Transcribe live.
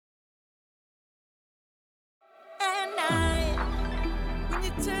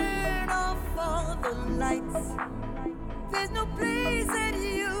turn off all the lights. There's no place that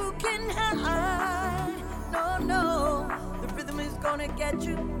you can hide. No, no, the rhythm is gonna get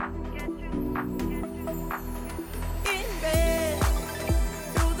you. In bed,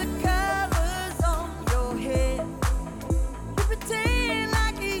 through the covers on your head, you pretend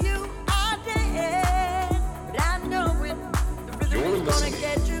like you are dead. But I know it, the rhythm is gonna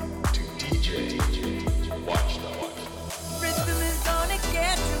get you. To DJ Watch the Rhythm is gonna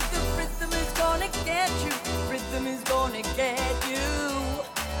get you, the rhythm is gonna get you, rhythm is gonna get you.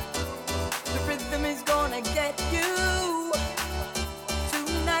 The rhythm is gonna get you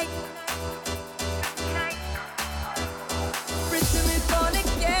tonight. Rhythm is gonna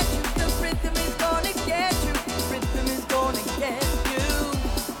get you, the rhythm is gonna get you, rhythm is gonna get you.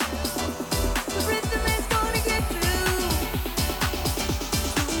 The rhythm is gonna get you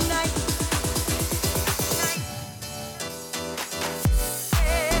tonight.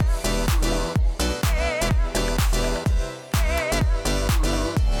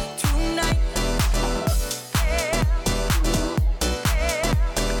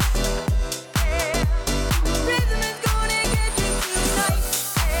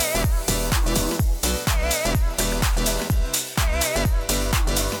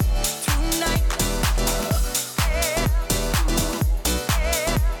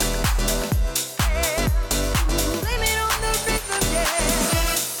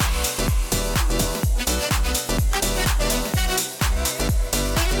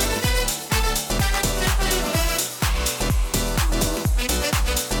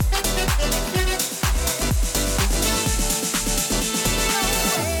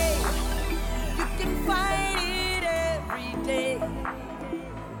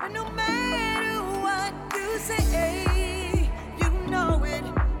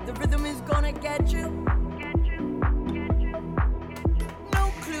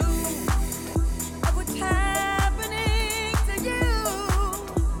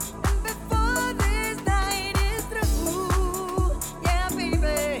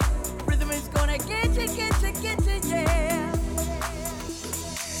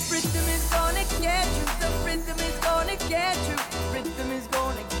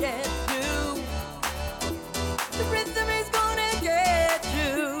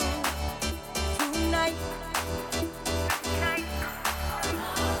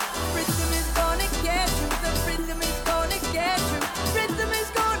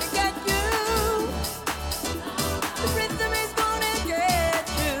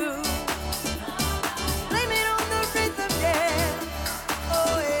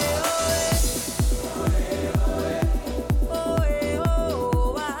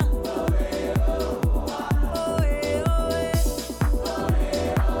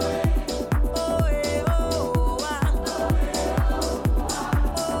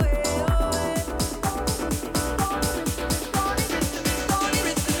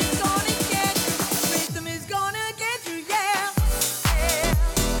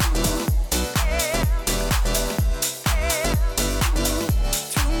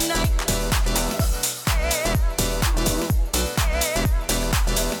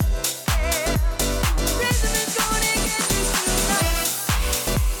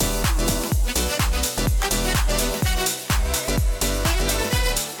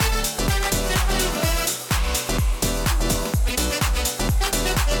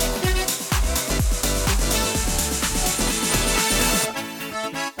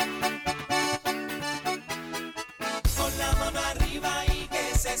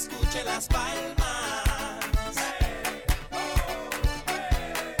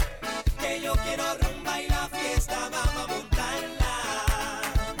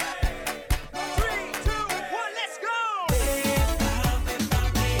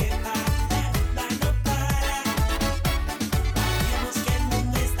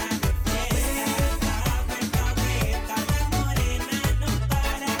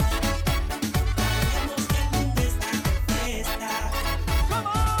 Come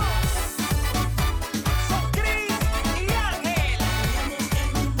on!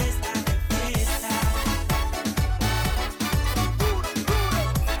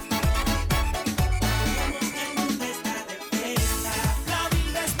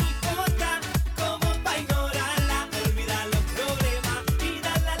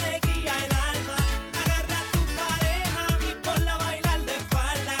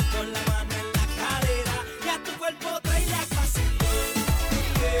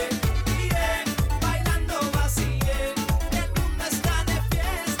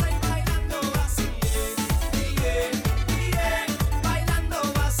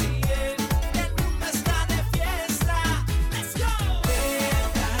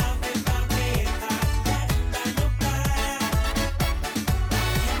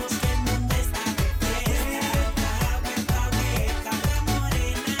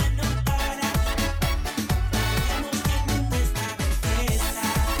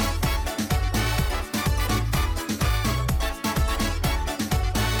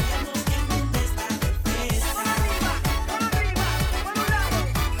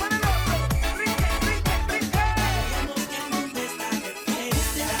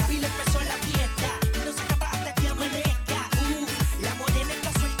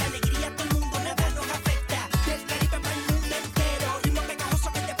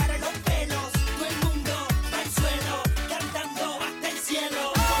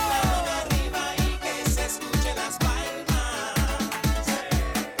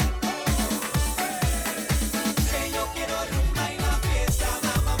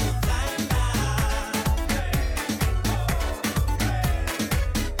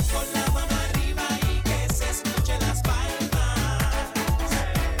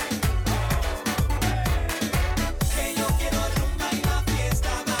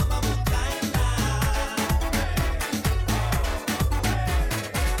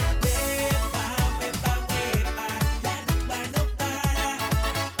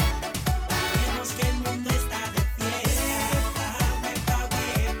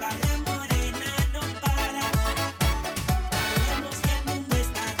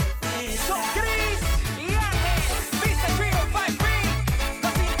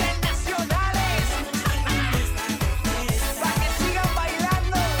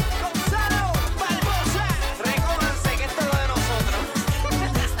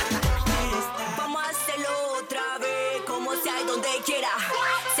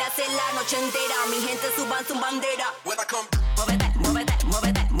 suban su bandera. When I come, Muévete, muévete,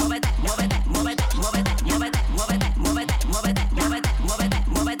 muévete, muévete, muévete, muévete, muévete, muévete, muévete, muévete, muévete, muévete,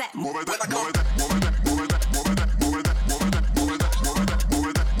 muévete, muévete. when I come.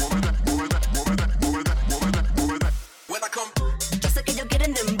 When I come, Yo sé que ellos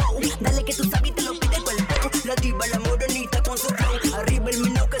quieren dembow. Dale que tú sabes y te lo pide cuerpo. La diva, la morenita con su flow. Arriba el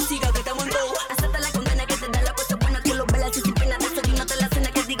minao que siga que estamos en go. Acepta la condena que te da la cosa buena. Que los velas y sin pena de seguir no te la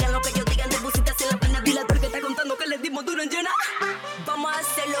cena. Que digan lo que ellos digan de busita sin la pena. Dile al que está contando que les dimos duro en llena. Vamos a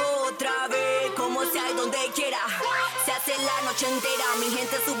hacerlo otra vez, como sea y donde quiera. Se hace la noche entera, mi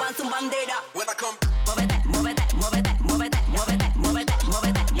gente suban su bandera. when I come, Muévete, muévete, muévete, muévete, muévete, muévete,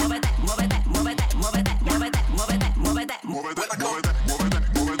 muévete, muévete, muévete, muévete, muévete, muévete, muévete, muévete. when I come.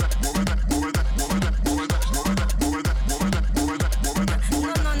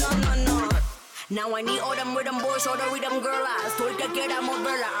 No, no, no, no, no. Now I need all them rhythm boys, all the rhythm girls. Tú el que quiera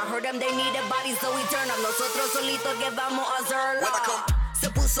moverla. I heard them, they need a body, so we turn up. Nosotros solitos que vamos a hacerla. Se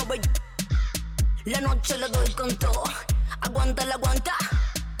puso bella. La noche le doy con todo. Aguanta, la aguanta.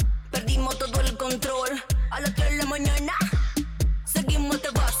 Perdimos todo el control. A las 3 de la mañana seguimos este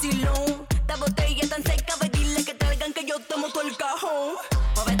vacilón. Esta botella tan seca, ve dile que traigan que yo tomo todo el cajón.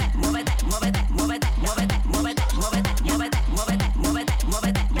 Muévete, muévete, muévete, muévete, muévete, muévete, muévete, muévete, muévete, muévete,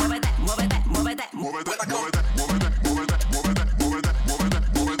 muévete, muévete, muévete, muévete. When I come,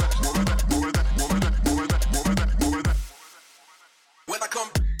 when I come,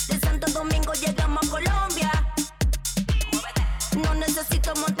 De Santo Domingo llegamos a Colombia. No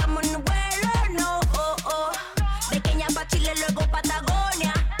necesito montarme en un vuelo, no. Oh, oh. De Kenia pa' Chile, luego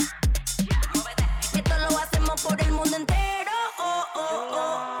Patagonia. Esto lo hacemos por el mundo entero. Oh, oh,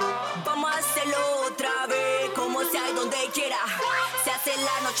 oh. Vamos a hacerlo otra vez, como sea y donde quiera. Se hace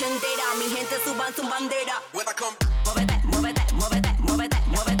la noche entera, mi gente suban su bandera. when I come, Muévete, muévete, muévete, muévete,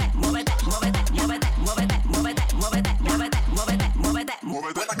 muévete, muévete, muévete, muévete, muévete, muévete, muévete, muévete, muévete, muévete.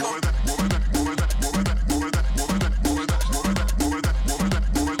 when I come.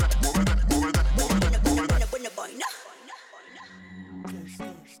 Buena vaina.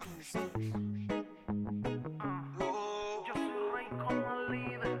 Yo soy rey como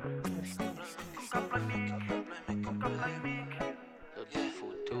líder. Con Kaplanik.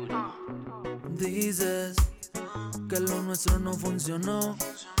 Dices que lo nuestro no funcionó,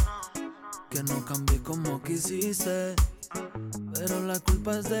 que no cambié como quisiste, pero la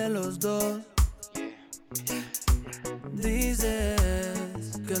culpa es de los dos. Dices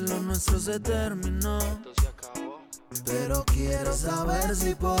que lo nuestro se terminó, pero quiero saber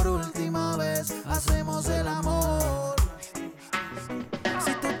si por última vez hacemos el amor.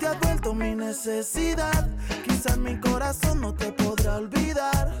 Si tú te has vuelto mi necesidad, quizás mi corazón no te podrá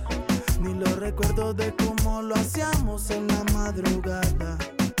olvidar, ni los recuerdos de cómo lo hacíamos en la madrugada.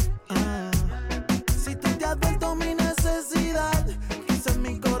 Si tú te has vuelto mi necesidad, quizás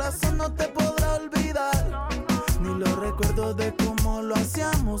mi corazón no te podrá olvidar, ni los recuerdos de cómo lo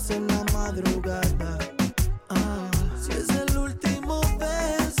hacíamos en la madrugada. Si es el último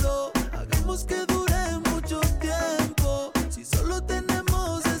beso, hagamos que dure mucho tiempo. Si solo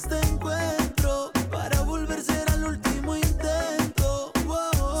tenemos este encuentro para volver a ser al último intento.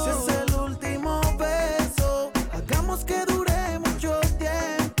 Si es el último beso, hagamos que dure mucho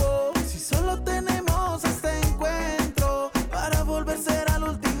tiempo. Si solo tenemos este encuentro para volver a ser al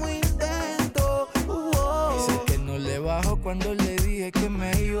último intento. Dice que no le bajo cuando le dije que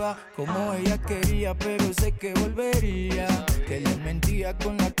me iba, como ella quería, pero sé que volvería. Que le mentía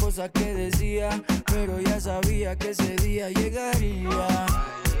con las cosas que decía, pero ya sabía que ese día llegaría.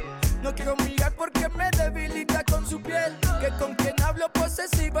 No quiero mirar porque me debilita con su piel, que con quien hablo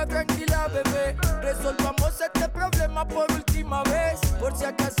posesiva, tranquila bebé. Resolvamos este problema por última vez, por si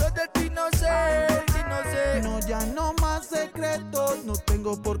acaso de ti no sé, no sé. No, ya no más secretos, no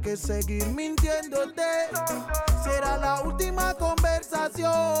tengo por qué seguir mintiéndote. Será la última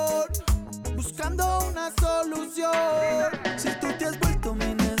conversación, buscando una solución. Si tú te has vuelto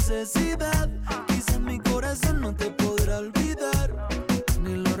mi necesidad, quizás mi corazón no te podrá olvidar,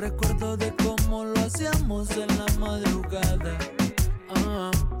 ni los recuerdos de cómo lo hacíamos en la madrugada.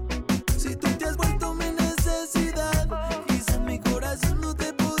 Si tú te has vuelto mi necesidad, quizás mi corazón no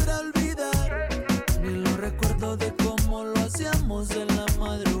te podrá olvidar, ni los recuerdos de cómo lo hacíamos en la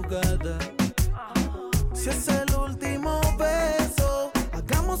madrugada. Si es el último beso,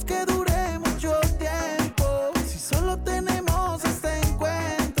 hagamos que dure mucho tiempo. Si solo tenemos este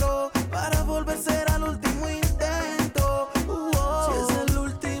encuentro para volver a ser al último intento. Si es el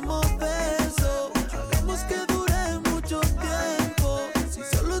último beso, hagamos que dure mucho tiempo. Si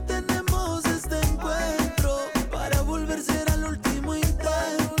solo tenemos este encuentro para volver a ser al último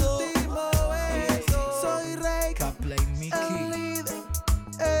intento.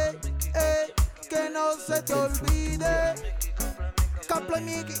 todo se te olvide. Capla y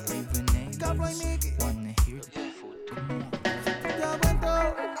Mickey, Capla y Mickey. Ya vuelto.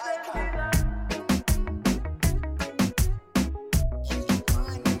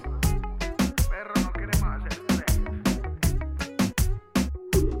 Perro no quiere más.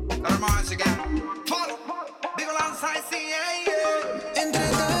 Digo lanza y sí, entre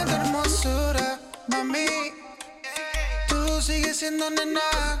tanta hermosura, mami, tú sigues siendo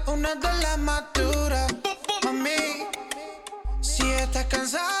nena, una de las más duras, mami. Si estás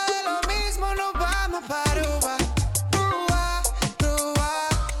cansada de lo mismo, nos vamos para Aruba. Rúa, rúa,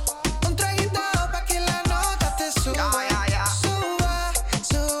 un traguito pa' que la nota te suba. Suba,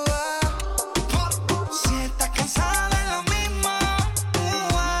 suba. Si estás cansada de lo mismo,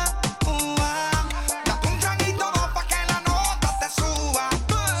 date un traguito pa' que la nota te suba.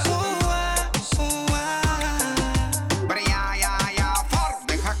 Suba, suba. Pero ya,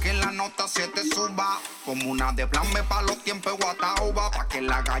 deja que la nota se te suba. Como una de plan me pa' los tiempos guatauba. Pa' que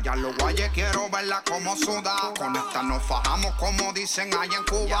la galla lo guaye, quiero verla como suda. Con esta nos fajamos como dicen allá en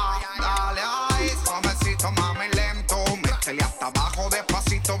Cuba. Dale ahí, suavecito, mami, lento. Métele hasta abajo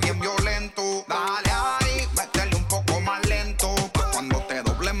despacito, bien violento. Dale ahí, métele un poco más lento. Pa' cuando te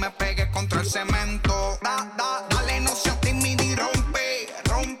doble me pegue contra el cemento. Dale, no seas tímido y rompe.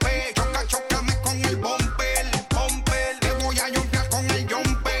 Chócame con el bumper. Te voy a jumpear con el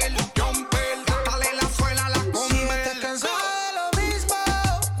jumper. Dale la suela, la comper. Si estás cansada de lo mismo,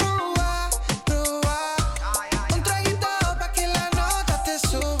 rúa, un traguito pa' que la nota te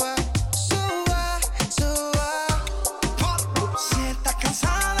suba. Suba, suba. Si estás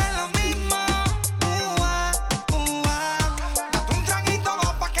cansada de lo mismo, date un traguito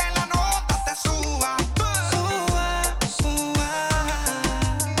pa' que la nota te suba. Suba, suba.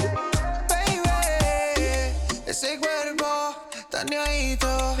 Baby, ese cuerpo tan ñoito.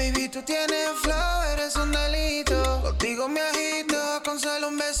 Baby, tú tienes flow, eres un delito. Contigo me agito, con solo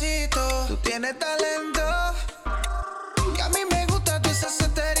un besito. Tú tienes talento, que a mí me gusta tu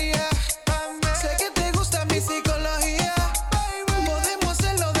sacetería. Sé que te gusta mi psicología. Podemos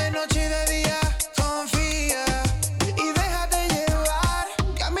hacerlo de noche y de día. Confía y déjate llevar,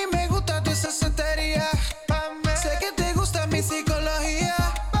 que a mí me gusta tu sacetería. Sé que te gusta mi psicología.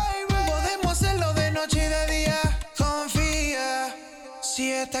 Podemos hacerlo de noche y de día. Confía.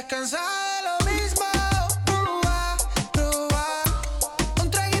 Si estás cansada de lo mismo, un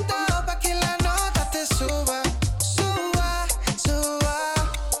traguito pa' que la nota te suba. Suba, suba.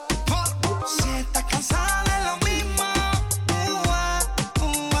 Si estás cansada de lo mismo,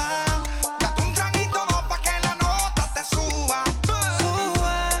 date un traguito pa' que la nota te suba.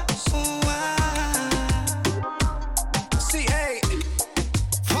 Suba, suba. C.A.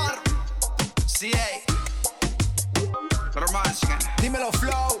 Far. C.A. Dímelo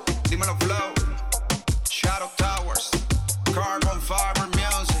flow. Shadow Towers. Carbon Fiber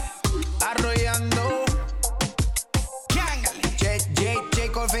Music. Arrollando. J.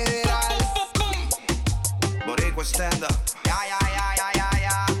 Confederal. Boricua Stand Up. Ya.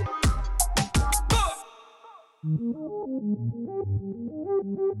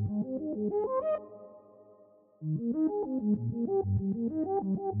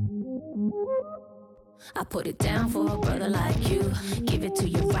 I put it down for a brother like you. Give it to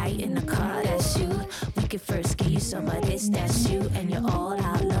you right in the car, that's you. We could first give you some of this, that's you. And you're all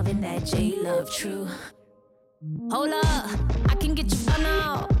out loving that J-Love true. Hold up, I can get you fun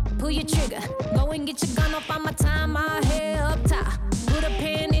now. Pull your trigger, go and get your gun off on my time. My head up top, put a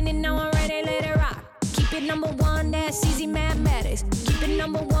pen in it, now I'm ready, let it rock. Keep it number one, that's easy mathematics. Keep it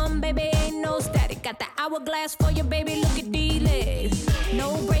number one, baby, ain't no static. Got the hourglass for you, baby, look at these legs.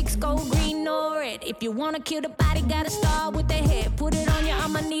 No brakes, go green or red. If you wanna kill the body, gotta start with the head. Put it on you,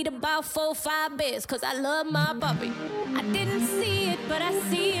 I'ma need about 4 or 5 beds. Cause I love my puppy. I didn't see it, but I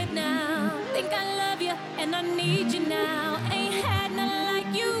see it now. Think I love you, and I need you now. Ain't had nothing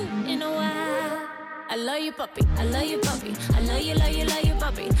like you in a while. I love you, puppy. I love you, puppy. I love you, puppy. I love you,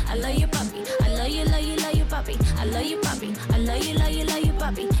 puppy. I love you, puppy. I love you, puppy. I love you,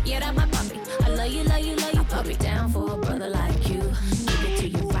 puppy. Yeah, that's my puppy. I love you, puppy. Down for a brother like you. Give it to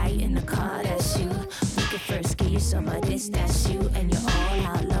you right in the car, that's you. We could first give you some of this, that's you. And you're all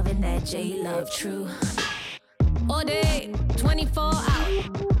out loving that J-Love true. All day, 24 hours.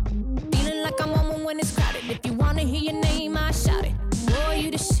 Feeling like I'm on when it's crowded. If you wanna hear your name, I shout it. Boy,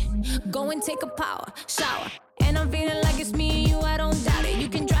 you the shit. Go and take a power shower. And I'm feeling like it's me and you, I don't doubt it. You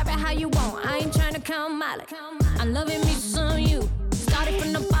can drive it how you want, I ain't trying to count mileage. I'm loving me some you. Started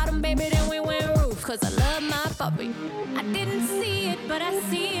from the bottom, baby, then we went roof. Cause I love my puppy. I didn't see it, but I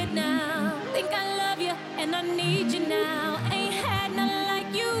see it now. Think I love you, and I need you now. Ain't had nothing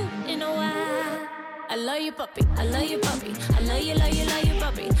like you in a while. love you, puppy. I love you, puppy. I love you, love you, love you,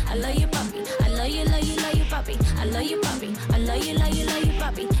 puppy. I love you, puppy. I love you, love you, love you, puppy. I love you, puppy. I love you, love you, love you,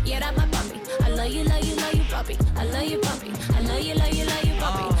 puppy. Yeah, that's my puppy. I love you, love you, love you, puppy. I love you, puppy. I love you, love you, love you,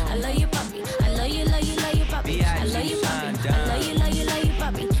 puppy. I love you, puppy. I love you, love you, love you, puppy. I love you, puppy. I love you, love you, love you,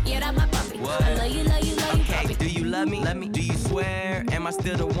 puppy. Yeah, that's my puppy. I love you, love you, love you, puppy. Do you love me? Do you swear? Am I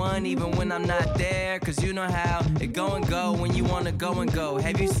still the one even when I'm not there? Cause you know how it go and go when you wanna go and go.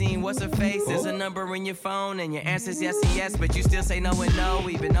 Have you seen what's her face? There's a number in your phone and your answer's yes and yes, but you still say no and no.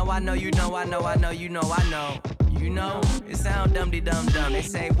 Even though I know you know, I know, I know, you know, I know. You know, it sound dum-de-dum-dum. They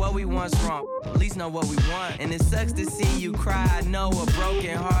say what we want's wrong, at least know what we want. And it sucks to see you cry. I know a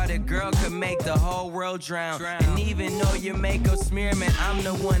broken-hearted girl could make the whole world drown. And even though you make us smear, man, I'm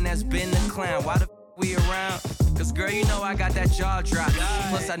the one that's been the clown. Why the we around? Cause girl, you know I got that jaw drop.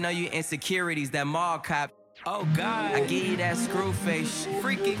 Plus I know your insecurities, that mall cop. Oh God, I give you that screw face.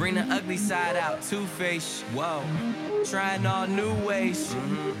 Freaky, bring the ugly side out, two-face. Whoa, trying all new ways.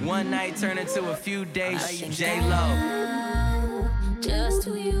 One night turn into a few days. J-Lo, just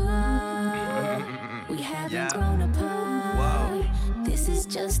who you are. We haven't grown apart. Whoa. This is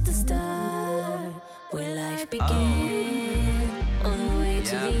just the start, where life began, all the way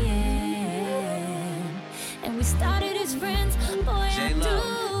to the end. And we started as friends, boy, J-Lo. I do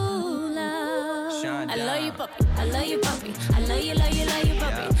love. I love you, puppy. I love you, puppy. I love you, love you, love you,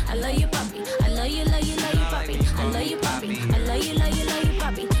 puppy. I love you, puppy. I love you, love you, love you, puppy. I love you, puppy. I love you, love you, love you,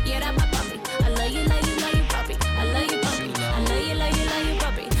 puppy. Yeah, that's my puppy. I love you, love you, love you, puppy. I love you, puppy. I love you, love you, love you,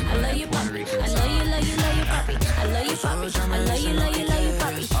 puppy. I love you, puppy. I love you, love you, love you, puppy. I love you, puppy. I love you, love you, love you,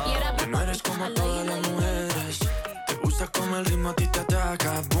 puppy. Yeah, that's my no eres como todas las mujeres. Te gusta como el ritmo a ti te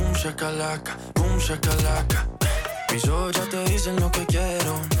ataca. Boom shakalaka, boom shakalaka. Mis ojos ya te dicen lo que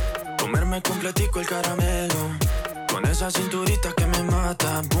quiero. Comerme completico el caramelo. Con esa cinturita que me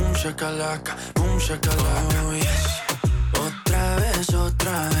mata. Boom shakalaka, boom shakalaka. Oh, yes. Otra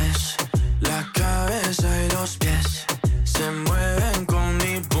vez. La cabeza y los pies se mueven con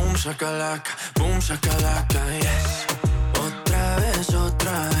mi boom shakalaka, yes. Otra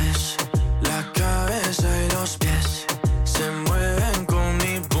vez. La cabeza y los pies se mueven con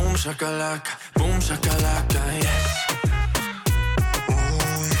mi boom shakalaka, yes.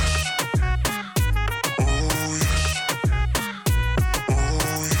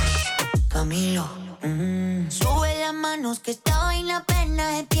 Camilo, sube las manos que esta vaina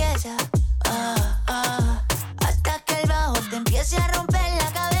apenas empieza. Hasta que el bajo te empiece a romper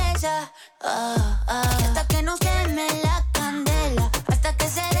la cabeza. Y hasta que nos queme la candela, hasta que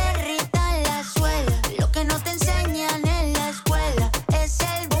se derrita la suela. Lo que no te enseñan en la escuela es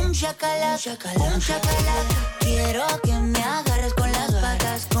el boom shakalaka, boom shakalaka. Quiero que me agarres con las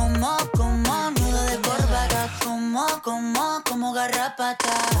patas, como nudo de corbata, como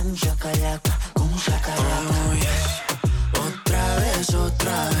garrapata. Boom shakalaka, boom shakalaka. Oh, yes.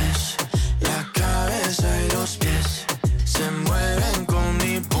 Otra vez. La cabeza y los pies se mueven con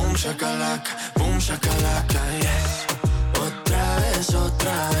mi boom shakalaka, yes.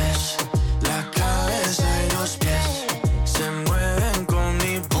 Otra vez. La cabeza y los pies se mueven con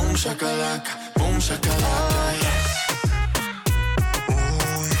mi boom shakalaka, yes.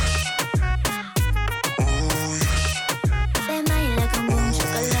 Te baila con boom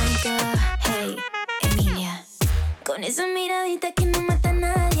shakalaka. Hey, Emilia, con esa miradita que no mata a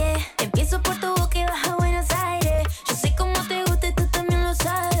nadie. Empiezo por tu boca y baja a Buenos Aires. Yo sé cómo te gusta y tú también lo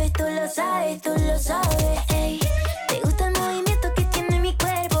sabes. Tú lo sabes. Ey, te gusta el movimiento que tiene mi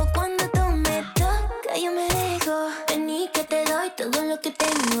cuerpo. Cuando tú me tocas yo me dejo. Vení que te doy todo lo que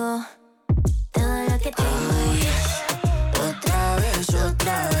tengo. Todo lo que tengo. Otra vez.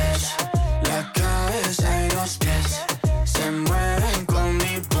 La cabeza y los pies se mueven con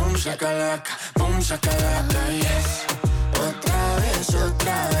mi boom shakalaka, yes.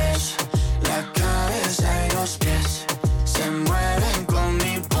 Otra vez. La cabeza y los pies se mueven con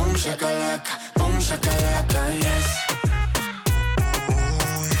mi boom shakalaka, yes.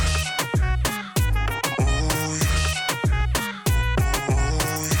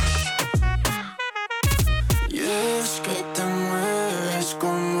 Y es que te mueves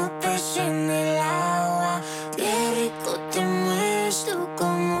como pez en el agua. Qué rico te mueves tú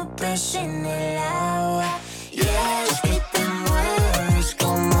como pez en el agua. Y es que te mueves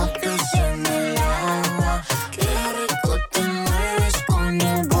como pez en el agua. Qué rico te mueves con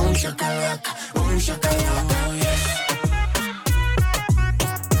el boom shakalaka, yes.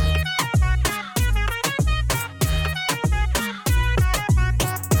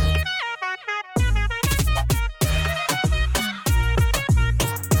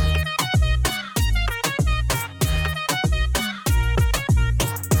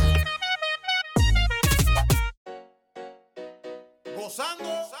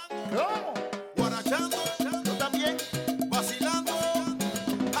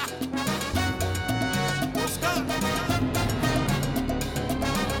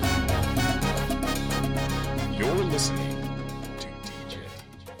 listening to DJ.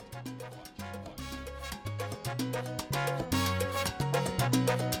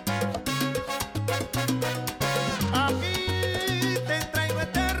 Aquí te traigo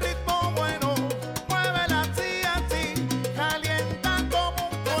este ritmo bueno, muévela así, así, calienta como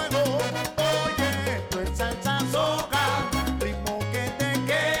un fuego. Oye, esto es salsa soca, ritmo que te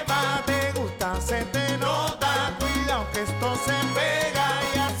quema, te gusta, se te nota, cuidado que esto se pega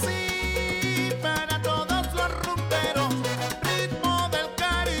y así para todos los rumberos, ritmo del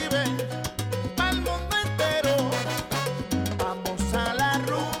Caribe, pa'l mundo entero. Vamos a la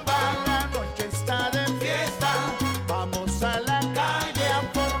rumba, la noche está de fiesta. Vamos a la calle a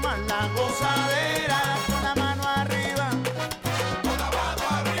formar la gozadera. Con la mano arriba, con la mano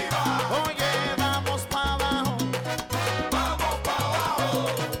arriba. Oye, vamos pa' abajo, vamos pa' abajo.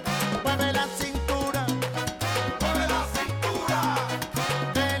 Mueve la cintura, mueve la cintura.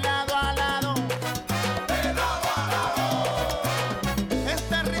 De lado a lado, de lado a lado.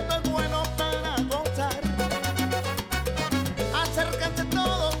 Este ritmo es bueno para gozar. Acérquense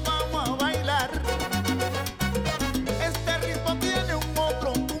todos, vamos a bailar. Este ritmo tiene un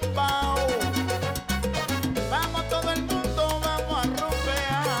otro tumbao. Vamos todo el mundo, vamos a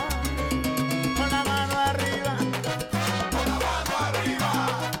rompear. Con la mano arriba, con la mano arriba.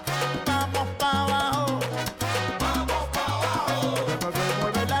 Vamos pa' abajo, vamos pa' abajo.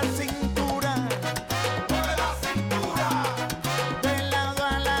 Mueve la cintura, mueve la cintura. De lado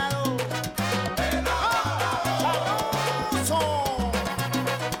a lado, de lado a lado. ¡Sabroso!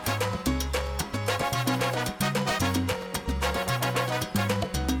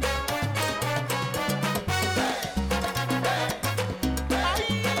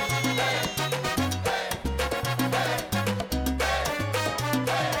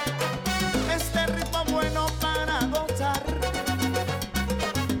 Este ritmo bueno para gozar.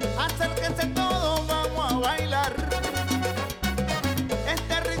 Acérquense todos, vamos a bailar.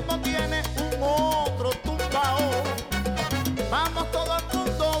 Este ritmo tiene un otro tumbao. Vamos todo el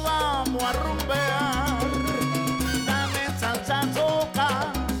mundo, vamos a rumbear. Dame salsa soca,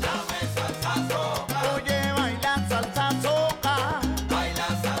 dame salsa soca. Oye, baila salsa soca, baila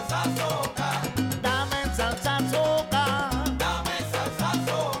salsa soca. Dame salsa soca, dame salsa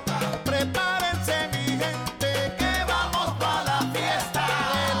soca. Prepárense mi gente que vamos pa' la fiesta.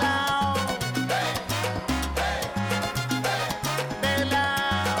 De lado, de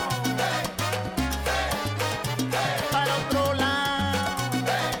lado, para el otro lado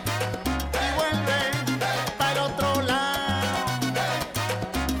y vuelve para el otro lado.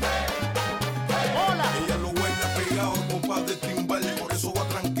 Hola. Ella lo baila pegado al compás de timbal, por eso va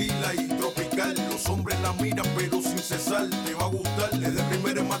tranquila y tropical. Los hombres la miran pero sin cesar, te va a gustar desde el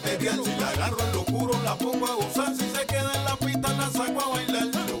primer material. Si la agarro en lo oscuro la pongo a gozar, si se queda en la pista la saco a bailar.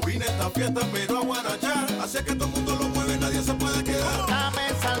 Yo vine a esta fiesta pero a guarachar, así que todo el mundo lo mueve, nadie se puede quedar. Dame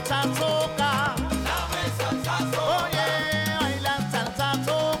salsa soca, dame salsa soca. Oye, baila salsa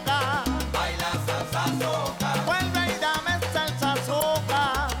soca, baila salsa soca. Vuelve y dame salsa soca,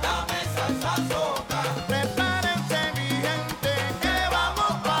 dame salsa soca. Prepárense mi gente que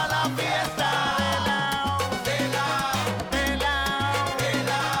vamos pa' la fiesta. De lado, de lado, de lado, de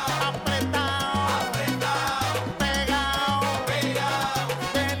lado. Apretado, apretado. Pegado, pegado.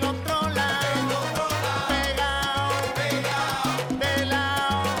 Del otro lado, pegado, pegado. De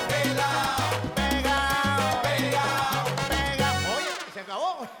lado, pegado, pegado, pegado. Oye, se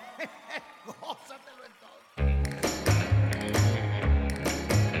acabó. Gózatelo entonces.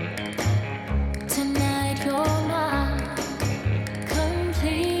 Tonight you're mine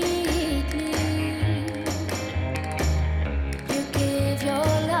completely. You give your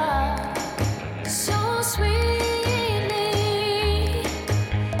love so sweetly.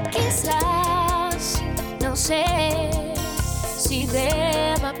 Quizás no sé si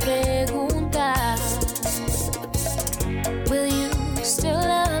deba preguntar. Will you still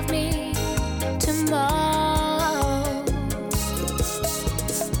love me tomorrow?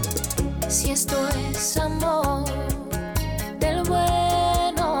 Si esto es amor del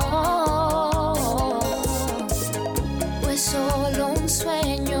bueno o es solo un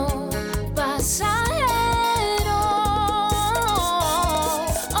sueño pasajero,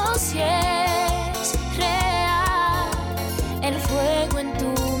 o si es real el fuego en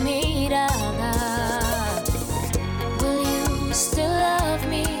tu mirada. Will you still love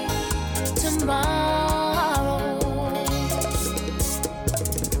me tomorrow?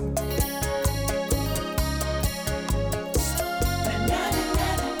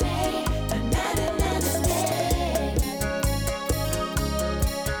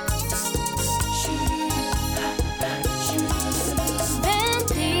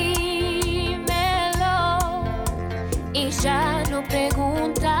 no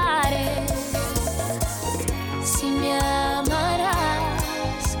preguntaré si me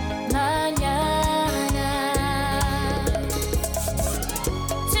amarás mañana.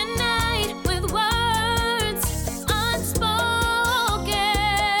 Tonight with words unspoken,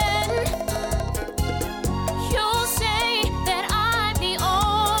 you'll say that I'm the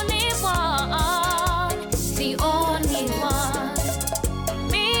only one, the only one.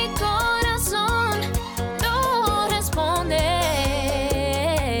 Mi corazón no responde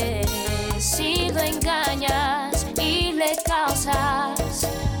si lo engañas y le causas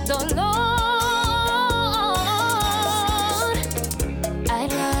dolor.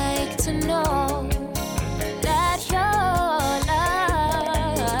 I'd like to know that your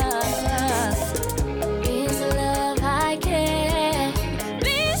love is the love I can't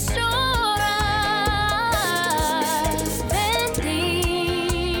be sure of. Ven,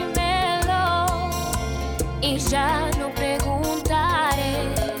 dímelo y ya no preguntaré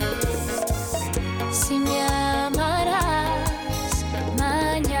si me amarás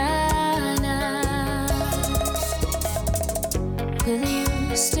mañana. Will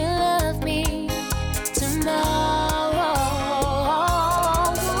you still love me tomorrow?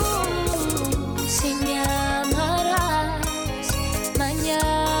 Si me amarás mañana.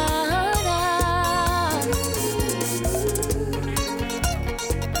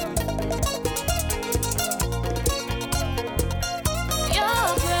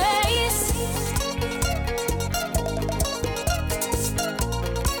 Your grace.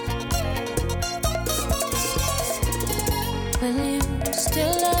 Will you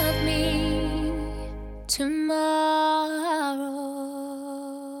still love me tomorrow?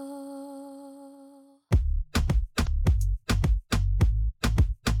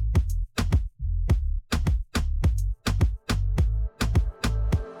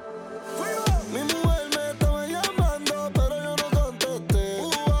 Mi mujer me estaba llamando, pero yo no contesté.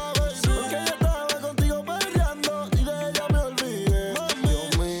 Porque ella estaba contigo peleando y de ella me olvidé.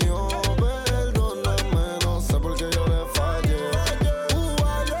 Dios mío, perdóname, no sé por qué yo le fallé.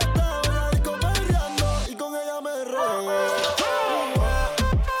 Yo estaba en la disco peleando y con ella me regué.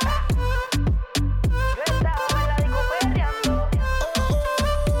 Yo estaba en la disco peleando.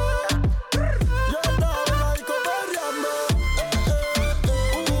 Yo estaba en la disco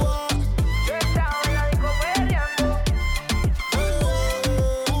peleando.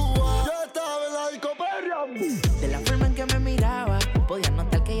 De la forma en que me miraba, podía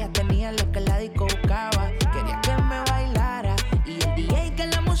notar que ella tenía lo que la disco buscaba. Quería que me bailara y el DJ que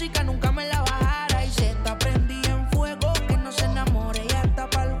la música nunca me la bajara. Y se está prendida en fuego, que no se enamore, ella está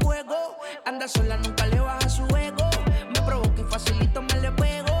pa'l juego. Anda sola, nunca le baja su ego. Me provoca y facilito me le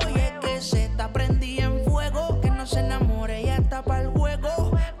pego. Y es que se está prendida en fuego, que no se enamore, ella está pa'l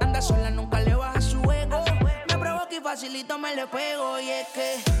juego. Anda sola, nunca le baja su ego. Me provoca y facilito me le pego. Y es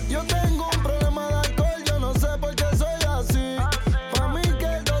que Yo tengo un problema de alcohol, yo no sé por qué soy así. Pa' mí que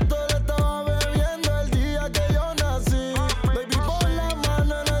el doctor estaba bebiendo el día que yo nací. Baby, pon la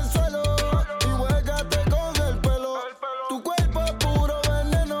mano en el suelo y juégate con el pelo. Tu cuerpo es puro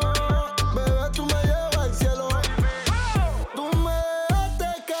veneno, bebé, tú me llevas al cielo. Tú me dejaste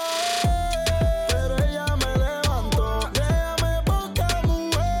caer, pero ella me levantó. Déjame poca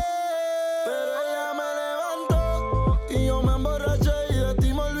mujer, pero ella me levantó. Y yo me emborraché y de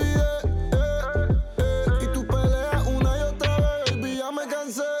ti me olvidé.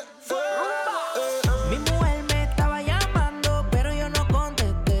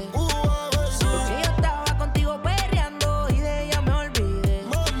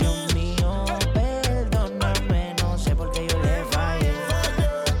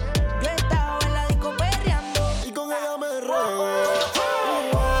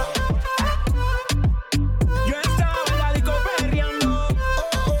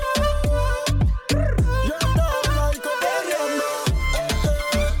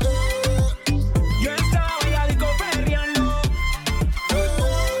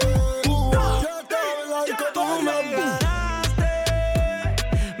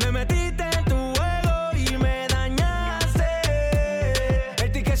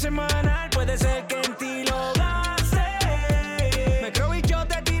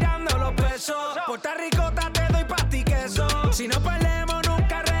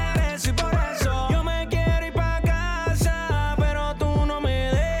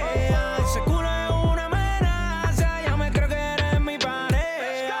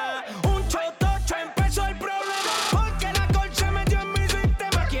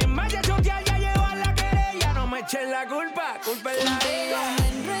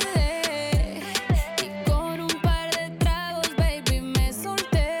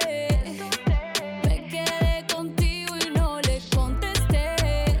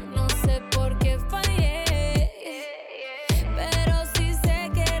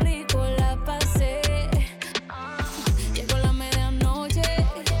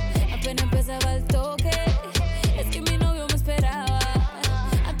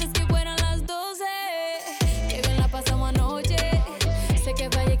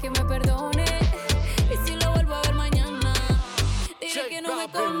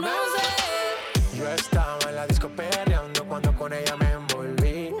 conocer. Yo estaba en la disco perreando cuando con ella me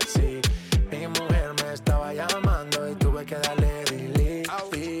envolví. Sí, mi mujer me estaba llamando y tuve que darle delete.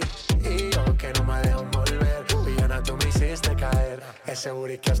 Y yo que no me dejo envolver, villana tú me hiciste caer. Ese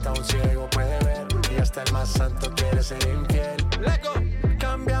booty que hasta un ciego puede ver y hasta el más santo quiere ser infiel.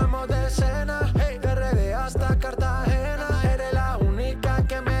 Cambiamos de escena, hey, de RD hasta Cartagena. Eres la única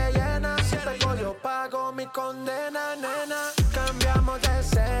que me llena. Si pego yo pago mi condena, nena. Cambiamos de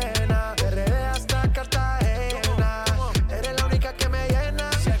escena, de RD hasta Cartagena. Eres la única que me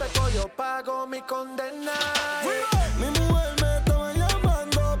llena. Si pego yo pago mi condena. Mi mujer me estaba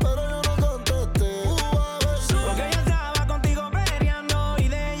llamando, pero yo no contesté. Porque yo estaba contigo peleando y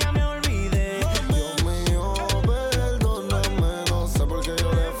de ella me olvidé. Dios mío, perdóname, no sé por qué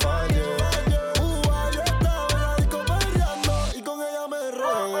yo le fallé. Yo estaba en la disco peleando y con ella me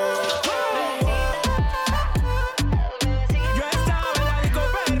regué. Yo estaba en la disco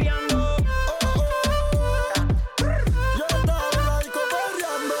perreando. Yo estaba en la disco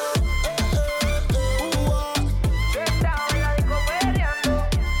perreando.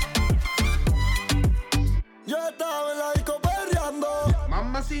 Yo estaba en la disco perreando.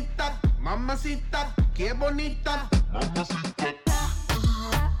 Mamacita, mamacita, qué bonita.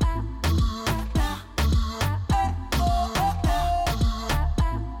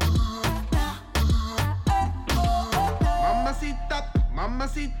 Mamacita,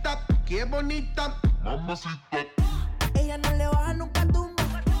 mamacita, qué bonita. Ella no le baja nunca tumba.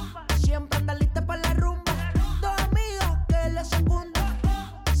 Siempre anda lista para la rumba. Dos amigas que la secundan.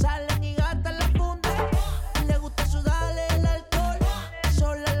 Salen y gastan la funda. Le gusta sudarle el alcohol.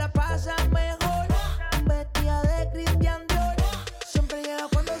 Sola la pasa mejor. Vestida de Christian Dior. Siempre llega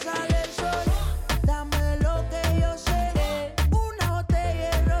cuando sale el sol. Dame de lo que yo sé. Una botella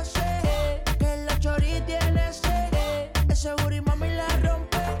de rosé. Que la chori tiene sed. Ese booty mami la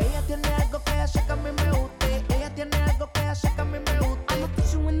rompe. Ella tiene algo que hace que a mí me guste. Ella tiene algo que hace que a mí me guste. I'ma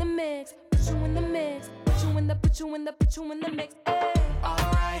put you in the mix, put you in the mix, put you in the, put you in the, put you in the mix.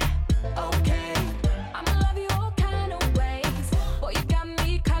 Alright, okay. I'ma love you all kind of ways. Boy, you got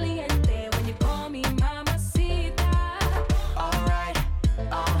me caliente when you call me mamacita. Alright,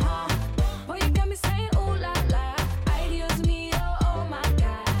 Boy, you got me saying ooh la la. Ay, Dios mío, oh my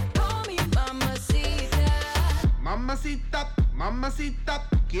God. Call me mamacita. Mamacita, mamacita,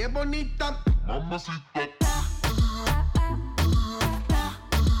 qué bonita.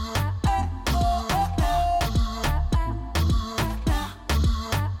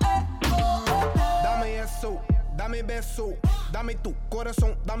 Dame eso, dame beso, dame tu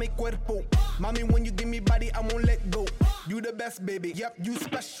corazón, dame cuerpo. Mami, when you give me body, I won't let go. You the best, baby, yep, you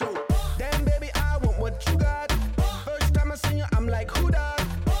special. Damn, baby, I want what you got. First time I seen you, I'm like, who that?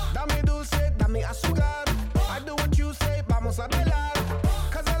 Dame dulce, dame azúcar. I do what you say, vamos a bailar.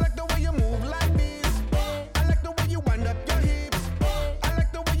 Cause I like the way you move like this. I like the way you wind up your hips. I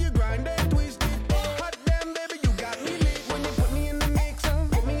like the way you grind and twist it. Hot damn, baby, you got me lit. When you put me in the mix,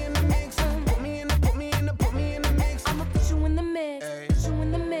 put me in the mix, put me in the, put me in the, put me in the mix. I'ma put you in the mix, put you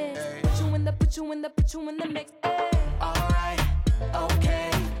in the mix, put you in the, put you in the, put you in the mix. alright,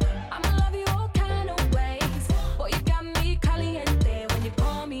 okay. I'ma love you all kind of ways. Boy, you got me caliente when you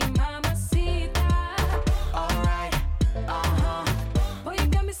call me mamacita. Alright, Boy, you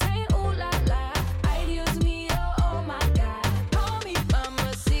got me saying ooh la la. Ay, Dios mío, oh my God. Call me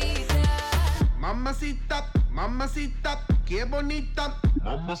mamacita. Mamacita, mamacita, qué bonita.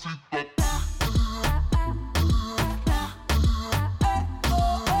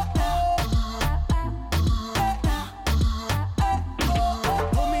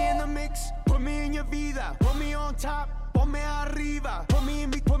 Put me in the mix, put me in your vida. Put me on top, ponme arriba. Put me in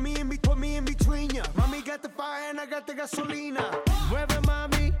between ya. Mami got the fire and I got the gasolina. Mueve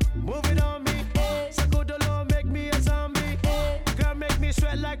mami, move it on me. Sacudolo, make me a zombie. Girl, make me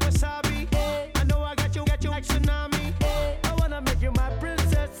sweat like wasabi. I know I got you like tsunami. I wanna make you my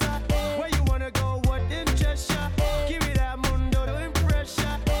princess. Where you wanna go, what interests ya? Give me that mundo to impress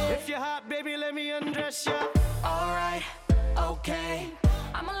ya. If you're hot, baby, let me undress ya. alright, okay.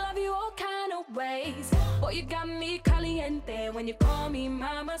 I'ma love you all kind of ways. Boy, you got me caliente when you call me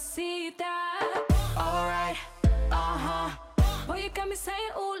mamacita. Alright, Boy, you got me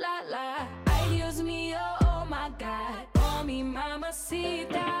saying ooh la la. Ay, Dios mío, oh my God. Call me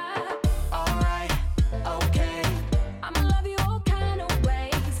mamacita. alright, okay. I'ma love you all kind of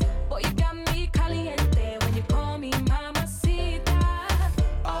ways. Boy, you got me caliente when you call me mamacita.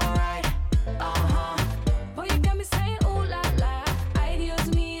 Alright, Boy, you got me saying ooh la la. Ay, Dios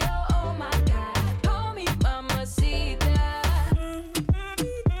mío, oh my God. Call me mamacita.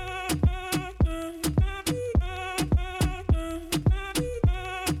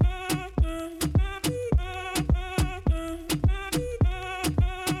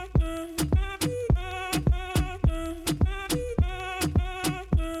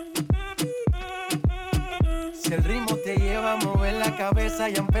 empieza,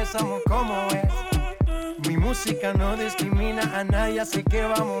 ya empezamos como es. Mi música no discrimina a nadie, así que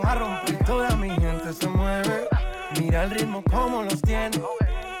vamos a romper. Toda mi gente se mueve, mira el ritmo como los tiene.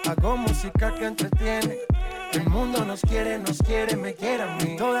 Hago música que entretiene. El mundo nos quiere, me quiere a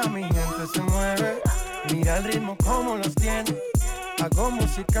mí. Toda mi gente se mueve, mira el ritmo como los tiene. Hago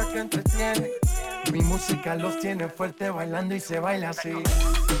música que entretiene. Mi música los tiene fuerte bailando y se baila así.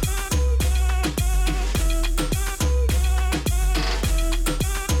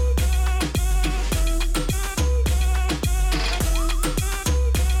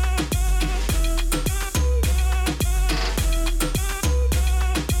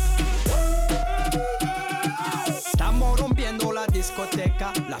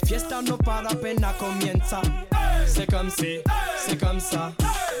 La fiesta no para, apenas comienza. C'est comme si, c'est comme ça,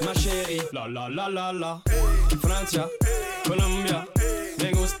 ma chérie. La la la la la. Francia, Colombia,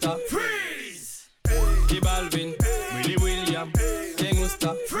 me gusta. Freeze. Y Balvin, Willy William, me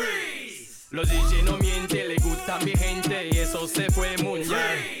gusta. Freeze. Los DJ no mienten, le gusta a mi gente y eso se fue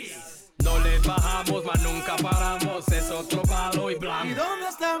mundial. No le bajamos, mas nunca paramos, es otro palo y blanco. ¿Y dónde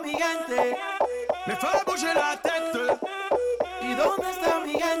está mi gente? Me fait bouger la tête. ¿Y dónde está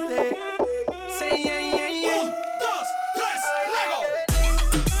mi gente? Say yeah, yeah, yeah. 1, 2, 3, Lego.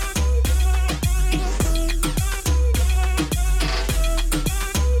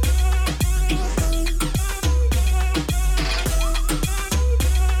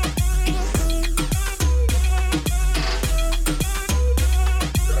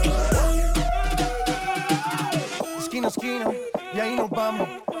 Esquina a esquina, y ahí nos vamos.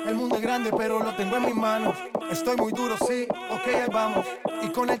 El mundo es grande, pero lo tengo en mis manos. Estoy muy duro, sí, ok, ahí vamos. Y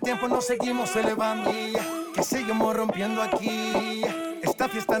con el tiempo nos seguimos elevando. Que seguimos rompiendo aquí. Esta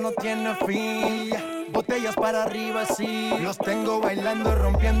fiesta no tiene fin. Botellas para arriba, sí. Los tengo bailando,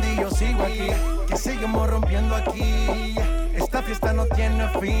 rompiendo y yo sigo aquí. Que seguimos rompiendo aquí. Esta fiesta no tiene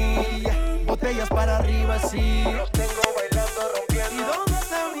fin. Botellas para arriba, sí. Los tengo bailando, rompiendo. ¿Y dónde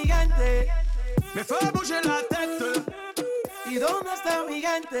está mi gente? Me fait bouger la tête. ¿Y dónde está mi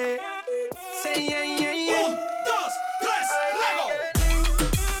gente? Say yeah, yeah, yeah. 1, 2, 3, Lego.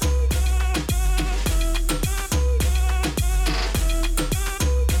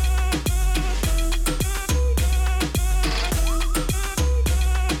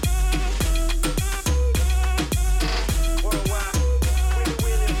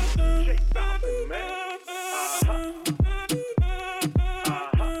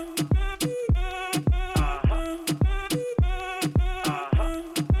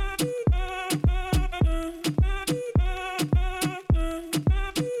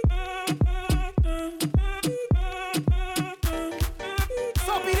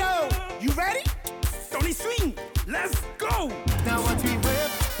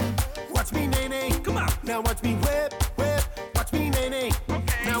 Now watch me whip, whip, watch me nay nay.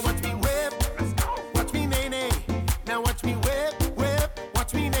 Now watch me whip, let's go. Watch me nay nay. Now watch me whip, whip,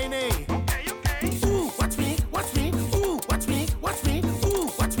 watch me nay nay. Okay, okay. Ooh, watch me, watch me. Ooh, watch me, watch me.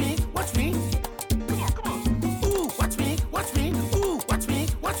 Ooh, watch me, watch me. Come on, come on. Ooh, watch me, watch me. Ooh, watch me,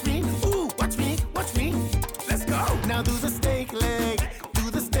 watch me. Ooh, watch me, watch me. Let's go. Now do the snake leg,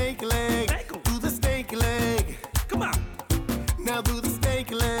 do the snake leg, do the snake leg. Come on. Now do the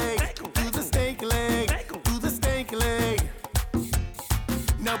snake leg, do the snake leg.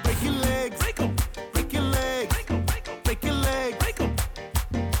 Now break your legs, break your legs, break your legs.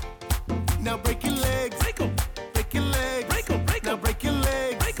 Now break your legs, break your legs. Now break your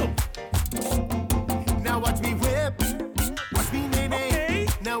legs. Now watch me whip, watch me nay nay.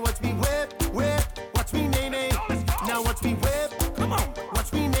 Now watch me whip, whip, watch me nay nay. Now watch me whip, come on,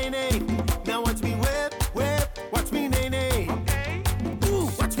 watch me nay nay. Now watch me whip, whip, watch me nay nay. Ooh,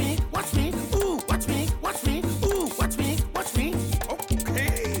 watch me, watch me. Ooh, watch me, watch me. Ooh, watch me, watch me.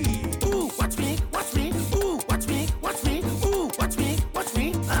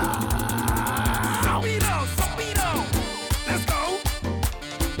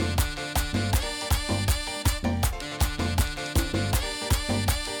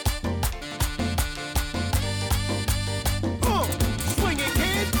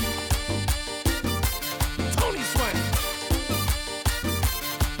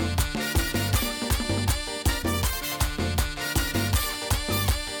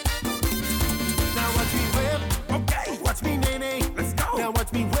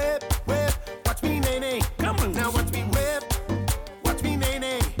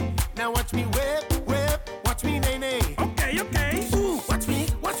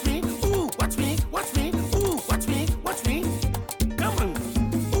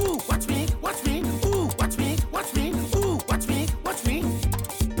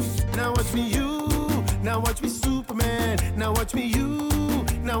 Now watch me Superman. Now watch me you.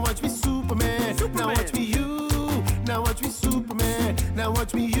 Now watch me Superman. Now watch me you. Now watch me Superman. Now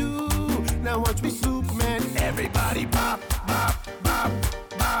watch me you. Now watch me Superman. Everybody bop, bop, bop,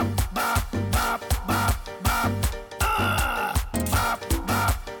 bop, bop, bop, bop, bop. Bop, bop,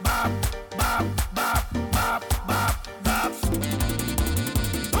 bop, bop, bop, bop, bop, bop.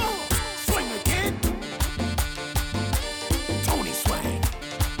 Swing again. Tony Swang.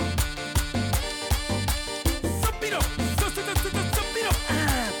 Sapiro. Sapiro.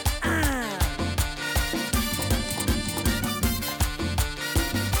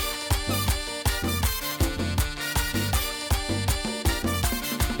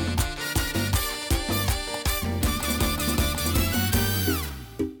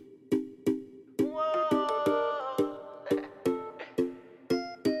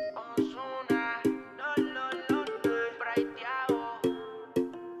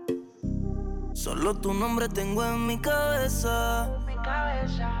 Solo tu nombre tengo en mi cabeza.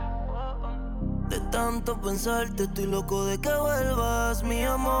 De tanto pensarte estoy loco de que vuelvas, mi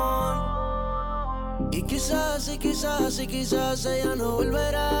amor. Y quizás ella no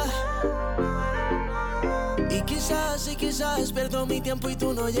volverá. Y quizás pierdo mi tiempo y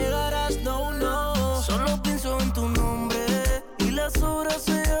tú no llegarás, no, no. Solo pienso en tu nombre y las horas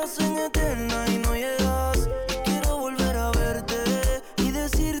se hacen eternas y no llegas. Quiero volver a verte y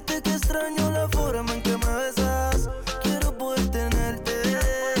decirte que extraño la forma en que me besas. Quiero poder tenerte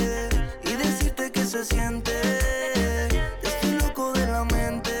y decirte que se siente. Estoy loco de la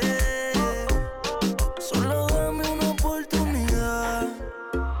mente. Solo dame una oportunidad.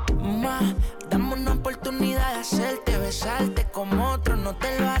 Dame una oportunidad de hacerte, besarte como otro no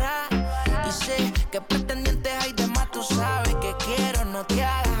te lo hará. Y sé que pretendientes hay de más, tú sabes que quiero, no te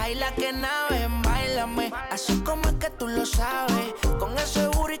hagas. Hay la que nave, báilame, así como es que tú lo sabes. Con ese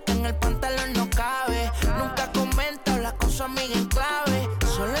booty que en el pantalón no cabe. Nunca comenta, habla con su amiga en clave.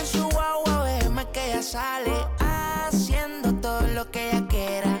 Solo en su guagua, déjame que ella sale haciendo todo lo que ella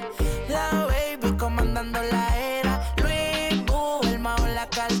quiera. La baby comandando la era. Luis Boo, el mao en la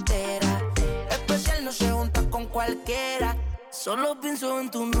cartera. Especial no se junta con cualquiera. Solo pienso en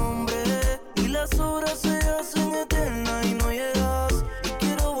tu nombre y las horas se hacen eternas y no llegas. Y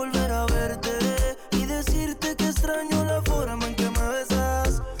quiero volver a verte y decirte que extraño la forma en que me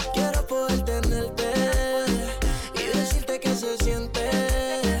besas. Quiero poder tenerte y decirte que se siente.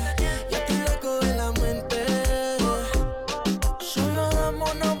 Ya estoy loco de la mente. Solo dame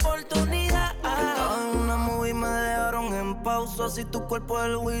una oportunidad. Estaba en una movie y me dejaron en pausa. Si tu cuerpo es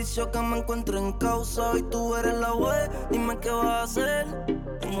el juicio que me encuentro en causa. Hoy tú eres la web, dime qué vas a hacer.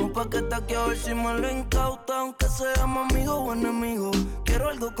 Tengo un paquete aquí a ver si me lo incauta. Aunque seamos amigos o enemigos, quiero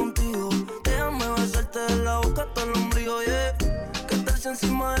algo contigo. Déjame besarte de la boca hasta el ombligo, yeah. Que estarse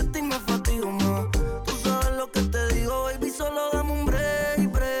encima de ti me fatigo más. Tú sabes lo que te digo, baby, solo dame un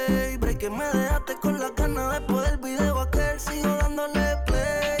break, break, break. Que me dejaste con la ganas después del video aquel. Sigo dándole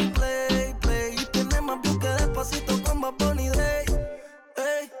play, play, play. Y tiene más view que Despacito con Bad Bunny Day.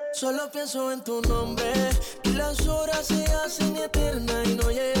 Hey, solo pienso en tu nombre y las horas se hacen eternas y no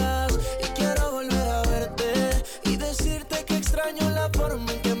llegas. Y quiero volver a verte y decirte que extraño la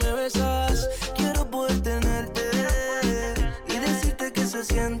forma en que me besas. Quiero poder tenerte y decirte que se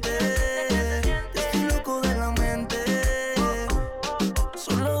siente. Estoy loco de la mente.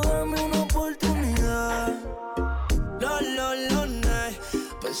 Solo dame una oportunidad. Lo, night.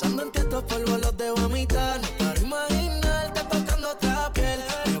 Pensando en ti estos polvos los debo a mitad. No paro imaginarte tocando otra piel.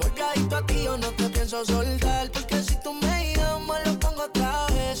 Me voy pegadito a ti, yo no te pienso soltar. Porque si tú me llamas lo pongo otra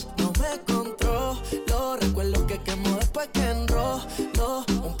vez. No me controlo, recuerdo que quemo después que enrolo.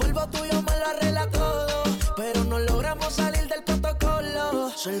 Un polvo tuyo me lo arregla todo, pero no logramos salir del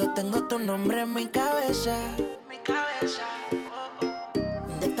protocolo. Solo tengo tu nombre en mi cabeza.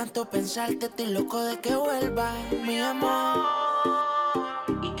 De tanto pensarte estoy loco de que vuelva, mi amor.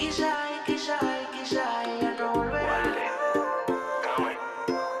 Y quizá ella no volverá.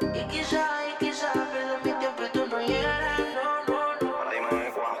 Y quizá pierdo mi tiempo y tú no llegarás. No.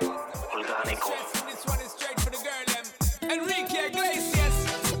 Orgánico. This one is straight for the girl, them. Enrique Iglesias,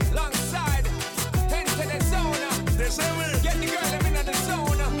 alongside Tente the Zona. Get the girl, them in the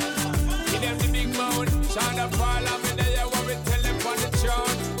zona. Give them the big mouth. Shonda Paul, I'm in there, what we tell them on the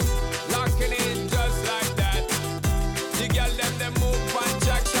chart. Locking in just like that. The girl, them move on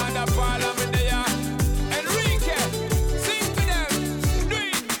Jack. Shonda Paul, I'm in there. Enrique, sing for them. Do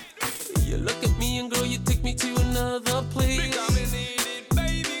it. You look at me and girl, you take me to another place. Because we need it,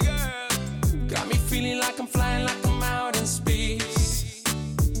 baby girl. Got me feeling like I'm flying, like I'm out in space.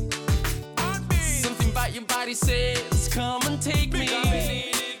 Something about your body says, come and take me. Because we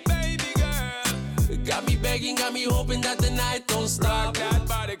need it, baby girl. Got me begging, got me hoping that the night don't stop. Rock that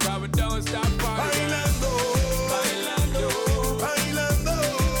body,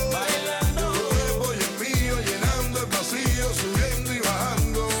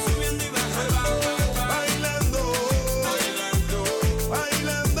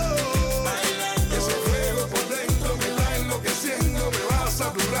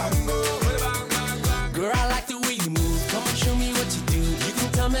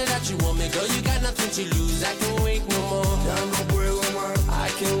 think you lose. I can't wait no more. Ya no puedo más. I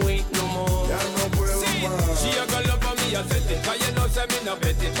can't wait no more. Ya no puedo más. She a go love for me, I set it. Cause you know say me no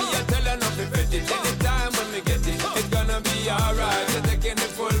bet it. Me a tell her not to bet it. Anytime when me get it, it's gonna be alright. You're taking the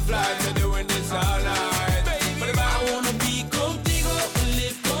full flight, you're doing this all night. But if I wanna be contigo, and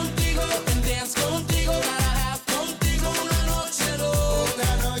live contigo, and dance contigo, gotta have contigo una noche loca.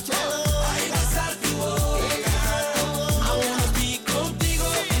 Ay, besar tu boca. I wanna be contigo,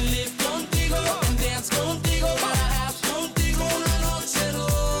 and live contigo, and dance contigo, gotta have contigo una noche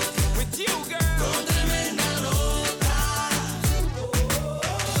loca. With you, girl. Con tremenda nota.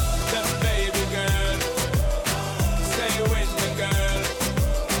 That baby girl, stay with me, girl.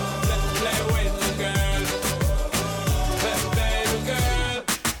 Let's play with me, girl. That baby girl.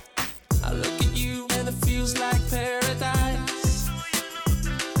 I look at you and it feels like paradise.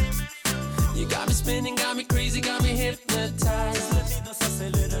 You got me spinning, got me crazy, got me hypnotized.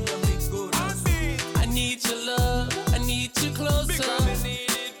 I need your love, I need you closer.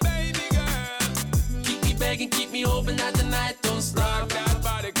 Keep me begging, keep me hoping that the night don't stop. That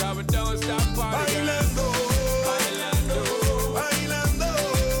body cover, don't stop partying. Bailando, bailando, bailando,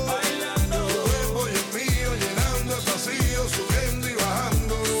 bailando. Tu cuerpo y el mío llenando el vacío, subiendo y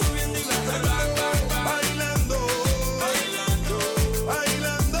bajando. Bailando, bailando,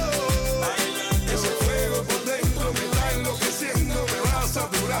 bailando. Ese fuego por dentro me está enloqueciendo, me va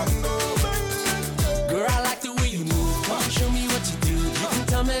saturando. Girl, I like the way you move. Come on, show me what you do. You can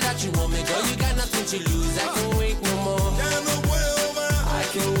tell me that you want me, girl. You got nothing to lose. I can't wait no more. Ya no puedo más. I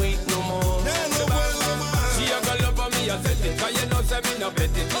can't wait no more. Ya no puedo más. She a go love for me, I set it. Cause you know say me no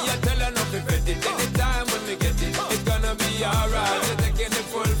bet it. Me a tell her not to bet it. Anytime when me get it, it's gonna be alright. You're taking the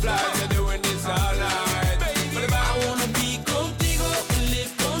full flight, you're doing this all night. But if I wanna be contigo, and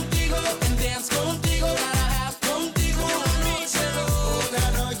live contigo, and dance contigo, gotta have contigo una noche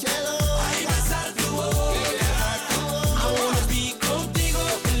loca. Ay, besar tu boca. I wanna be contigo,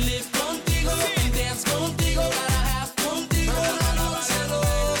 and live contigo, and dance contigo, gotta have contigo una noche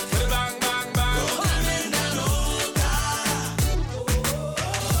loca. bang, bang, bang. Con tremenda nota.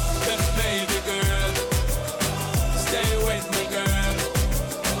 That baby girl, stay with me, girl.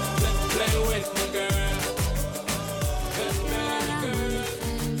 Let's play with me, girl. That baby girl.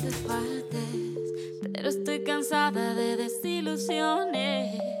 diferentes partes, pero estoy cansada de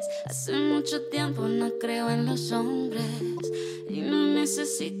desilusiones. Hace mucho tiempo no creo en los hombres y no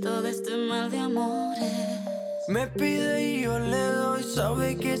necesito de este mal de amores. Me pide y yo le doy,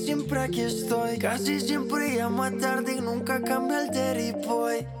 sabe que siempre aquí estoy. Casi siempre llama tarde y nunca cambia el dirty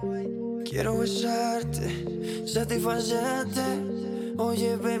boy. Quiero besarte, satisfacerte.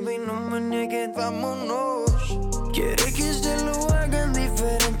 Oye baby, no me niegues, vámonos. Quiere que se lo haga en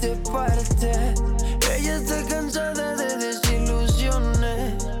diferentes partes. Ella está cansada de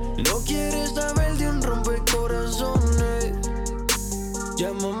desilusiones. No quiere saber de un rompecorazones.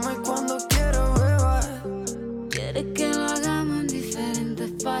 Llámame cuando quiero beber. Quiere que lo hagamos en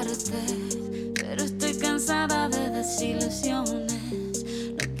diferentes partes, pero estoy cansada de desilusiones.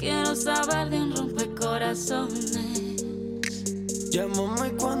 No quiero saber de un rompecorazones.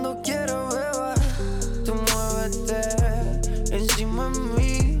 Llámame cuando quiero beber. Tú muévete encima de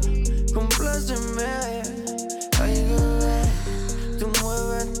mí, compláceme. Ay bebé, tú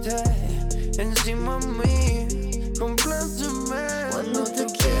muévete encima de mí, compláceme. Cuando tú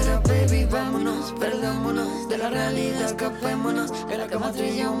quieras, baby, vámonos, perdámonos de la realidad, escapémonos. En la cama tú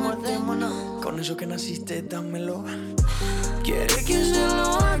y yo muertémonos. Con eso que naciste, dámelo. Quiere que se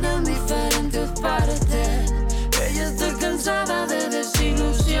lo haga en diferentes partes. Ella está cansada de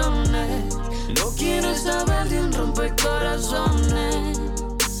desilusiones. No quiere saber de un rompecorazones.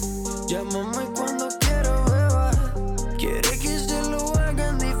 Llámame cuando quiero beber. Quiere que se lo haga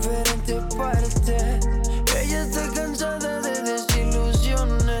en diferentes partes. Ella está cansada de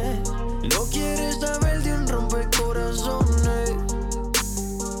desilusiones. No quiere saber de un rompecorazones.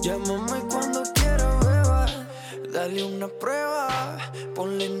 Llámame cuando quiero beber. Dale una prueba,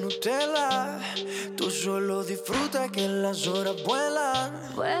 ponle Nutella. Tú solo disfruta que las horas vuelan.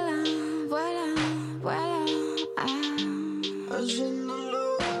 Vuelan, vuelan, vuelan.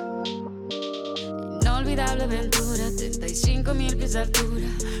 Haciéndolo. Inolvidable aventura, 35,000 pies de altura.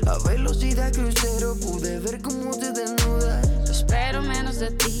 A velocidad crucero pude ver cómo te desnudas. Espero menos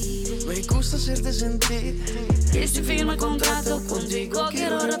de ti. Me gusta hacerte sentir. Y si firmo el contrato contigo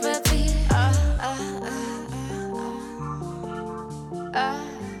quiero repetir. Ah, ah, ah, ah,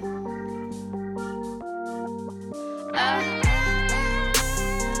 ah,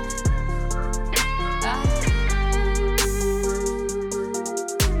 ah, ah.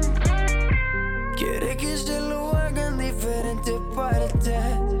 Quiere que se lo haga en diferentes partes.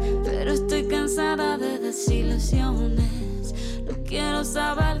 Pero estoy cansada desilusiones. No quiero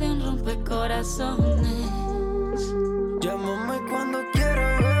saber de un rompecorazones. Llámame cuando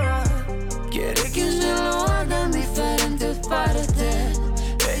quieras, beba. Quiere que se lo haga en diferentes partes.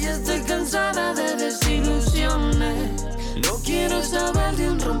 Ella está cansada de desilusiones. No quiero saber de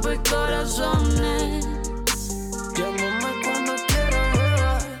un rompecorazones. Llámame cuando quieras,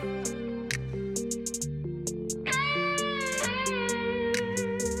 beba.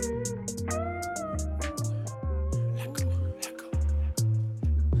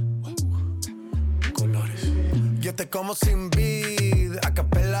 Yo te como sin vid, a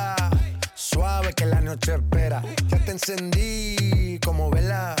capela, suave que la noche espera. Ya te encendí como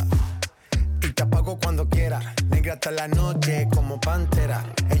vela y te apago cuando quiera. Negra hasta la noche como pantera.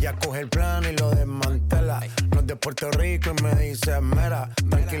 Ella coge el plano y lo desmantela. No es de Puerto Rico y me dice mera.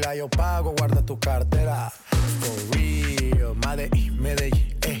 Tranquila, yo pago, guarda tu cartera. For real,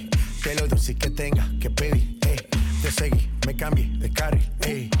 Medellín, te lo doy si que tenga que pedir, te seguí, me cambié de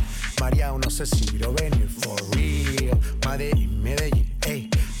carril, María, no sé si lo venir. For real, Medellín,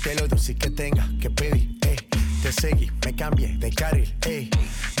 te lo doy si que tenga que pedir, te seguí, me cambié de carril,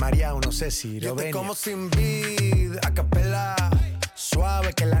 María, no sé si lo venir. Yo te como sin vid, a capela,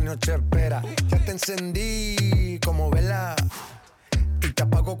 suave que la noche espera. Ya te encendí como vela y te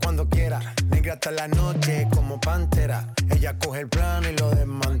apago cuando quiera. Negra hasta la noche como pantera. Ella coge el plano y lo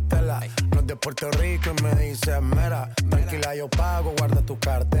desmantela. No es de Puerto Rico y me dice mera. Tranquila, yo pago, guarda tu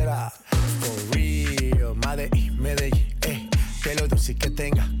cartera. For real, Medellín, te lo doy si que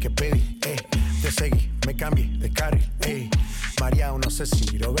tenga que pedir, te seguí, me cambié de carril, María, no sé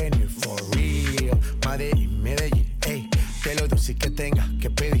si lo venir. For real, Medellín, te lo doy si que tenga que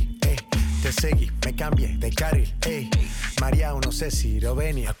pedir, te seguí, me cambié de carril, María, no sé si lo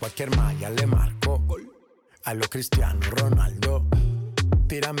venir. A cualquier malla le marco, a lo Cristiano Ronaldo.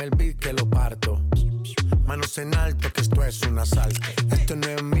 Tírame el beat que lo parto. Manos en alto, que esto es un asalto. Esto no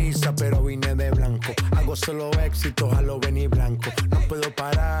es misa, pero vine de blanco. Hago solo éxitos a lo venir blanco. No puedo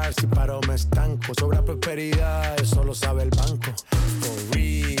parar, si paro me estanco. Sobra prosperidad, eso lo sabe el banco. For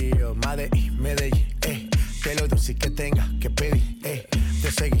real, Medellín, te lo doy si que tenga que pedir,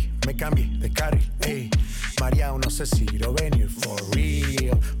 te seguí, me cambié de carril, María, no sé si lo venir. For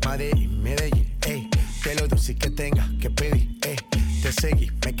real, Medellín, te lo doy si que tenga que pedir, te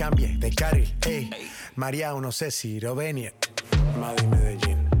seguí, me cambié de carril, María, no sé si lo venir. Madrid,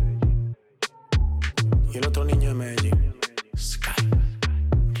 Medellín. Y el otro niño de Medellín, Sky,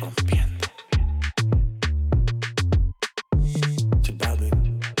 rompiendo. J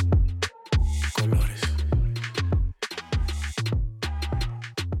Balvin, colores.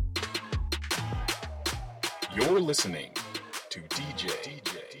 You're listening to DJ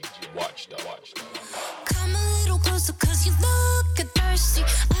Watchdog. Come a little closer cause you look thirsty.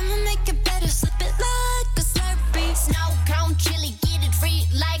 I'ma make it better, slip it like a Slurpee. Snow cone chili, get it free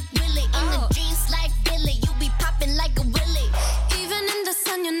like Willy. In the jeans like Billy, you be popping like a Willy. Even in the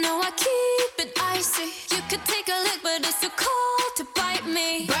sun, you know I keep it icy. You could take a lick, but it's too cold to bite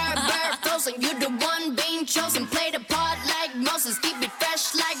me. Bird, frozen, you the one being chosen. Play the part like Moses, keep it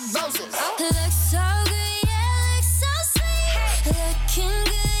fresh like roses. Looks so good, yeah, looks so sweet. Looking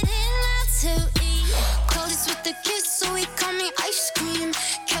good enough to eat. Coldest with the kiss, so he call me ice cream.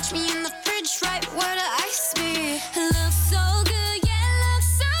 Catch me in the fridge, right where the ice be. Looks so good, yeah,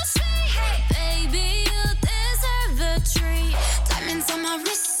 looks so sweet. Baby, you deserve a treat. Diamonds on my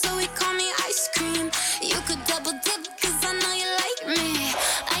wrist, so he call me ice cream. You could double dip, cause I know you like me.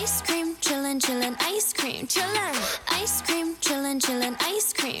 Ice cream, chillin', chillin', ice cream, chillin'. Ice cream, chillin', chillin',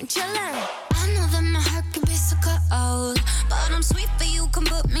 ice cream, chillin'. I know that my heart can be so cold, but I'm sweet for you, can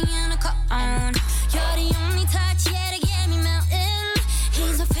put me in a cone. You're the only touch, yeah, to get me melting.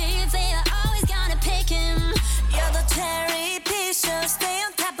 He's a favorite, always gotta pick him. You're the cherry piece, so stay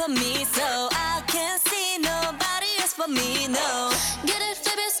on top of me, so I can't see nobody else but me, no. Get it,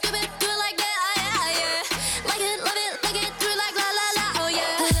 flip it, skip it, do it like that, yeah, yeah. Like it, love it, like it, through like la la la, oh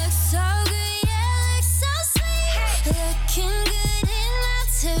yeah. Looks so good, yeah, looks so sweet. Looking good enough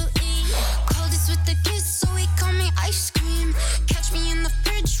to eat. Coldest with the kiss, so he call me ice cream. Catch me in the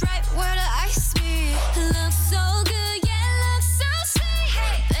fridge, right where the ice be. Looks so good, yeah, looks so sweet.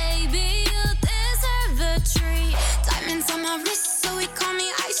 Baby, you deserve a treat. Diamonds on my wrist, so he call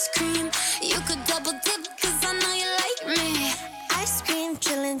me ice cream. You could double dip, cause I know you like me.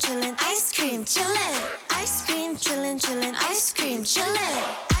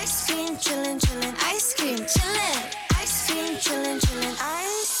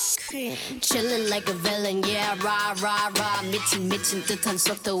 Chillin' like a villain, yeah, rah, rah, rah. 미친 듯한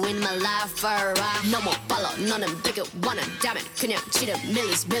속도 in my life, alright. No more follow, 너는 되게 원한다면 그냥 치름,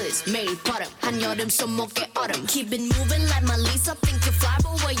 밀리스, 매일 버릇. 한여름 손목에 얼음. Keep it moving like my Lisa. Think you fly,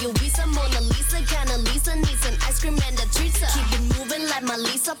 but where you visa? Mona Lisa, kinda Lisa, needs an ice cream and a treat. Keep it moving like my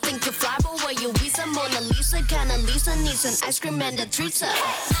Lisa. Think you fly, but where you visa? Mona Lisa, kinda Lisa, needs an ice cream and a treat.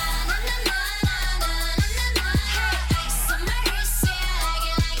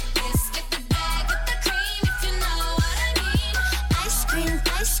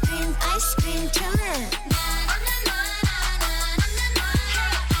 Ice cream killer.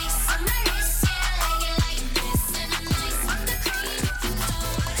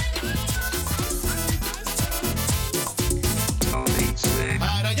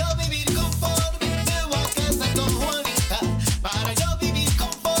 Para yo vivir conforme, me voy a casar con Juanita. Para yo vivir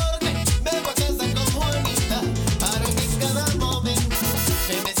conforme, me voy a casar con Juanita. Para que en cada momento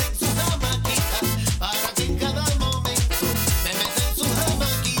me meta en su jamaquita. Para que en cada momento me meta en su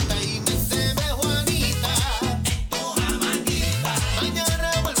jamaquita y me seme Juanita. Tu jamaquita. Mañana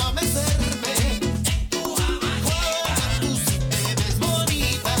vuelvo a mecerme. Tu jamaquita. Tú sí te ves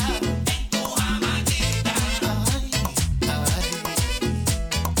bonita. Tu jamaquita.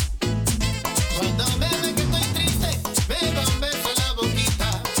 Cuando me ve que estoy triste, me da un beso en la boquita.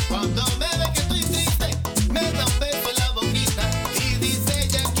 Cuando me ve que estoy triste, me da un beso en la boquita. Y dice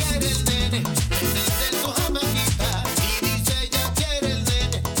ella quiere el nene, métese en su jamaquita. Y dice ella quiere el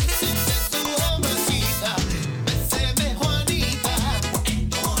nene, métese en su jamaquita. Béseme Juanita, en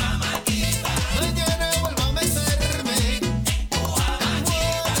tu jamaquita. Mañana vuelvo a mecerme, en tu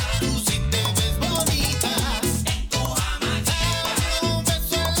jamaquita. Tú sí te ves bonita, en tu jamaquita. Dame un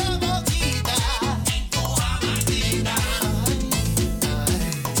beso en la boquita.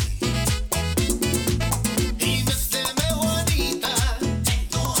 Y béseme Juanita, en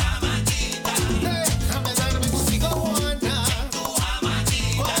tu jamaquita. Déjame darme contigo, Juana, en tu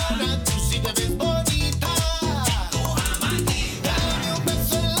jamaquita. Juana, tú sí te ves bonita, en tu jamaquita. Dame un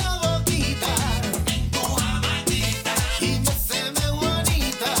beso en la boquita, en tu jamaquita. Y béseme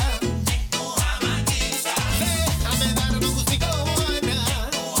Juanita, en tu jamaquita. Déjame darme contigo, Juana,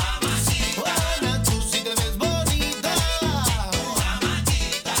 en tu jamaquita. Juana, tú sí te ves bonita, en tu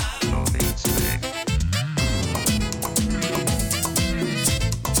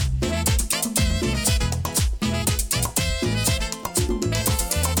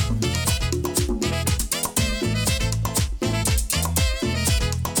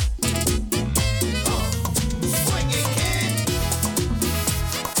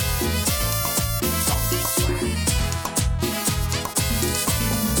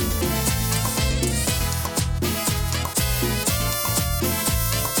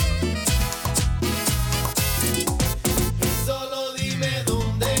Solo dime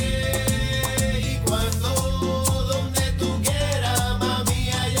dónde y cuándo, donde tú quieras, mami,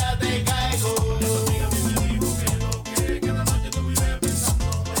 allá te caigo. Y a mí me dijo que lo que cada noche tú vives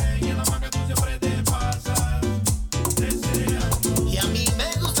pensándome y en la manga tú siempre te pasas deseando. Y a mí me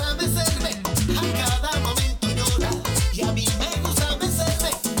gusta mecerme, a cada momento llora. Y a mí me gusta mecerme,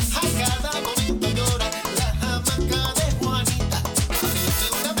 a cada momento llora. La jamaca de Juanita parece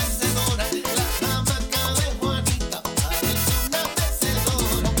una mecedora. La jamaca de Juanita parece una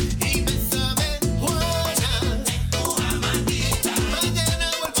mecedora. Y bésame Juana, en tu jamaquita. Mañana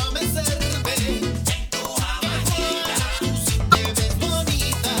vuelvo a mecerme, en tu jamaquita. Tú sí te ves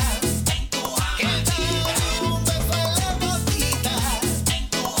bonita, en tu jamaquita. Dame un beso en la boquita, en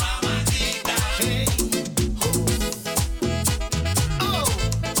tu jamaquita. Hey,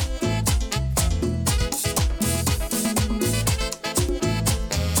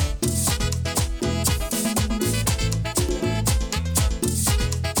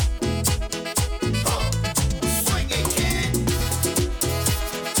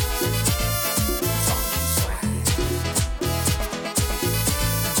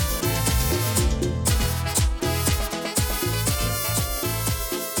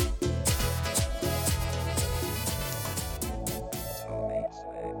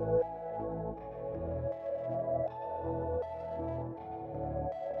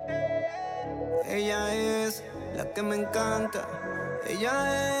 Ella es la que me encanta.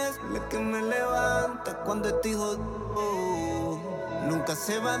 Ella es la que me levanta cuando estoy jodido. Nunca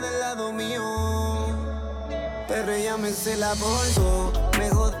se va del lado mío. Pero ella me cela por todo, me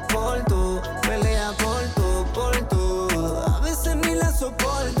jode por todo, pelea por todo. A veces ni la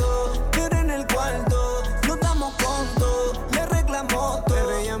soporto, pero en el cuarto nos damos conto, le reclamo todo.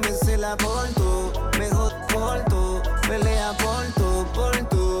 Pero ella me cela por todo, me jode por todo, pelea por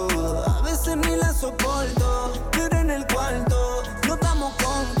todo. A veces ni la soporto, pero en el cuarto nos damos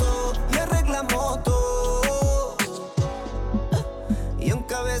conto,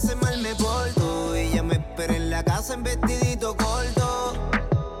 hacen vestidito corto.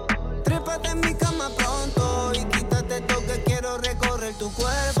 Trépate en mi cama pronto y quítate esto que quiero recorrer tu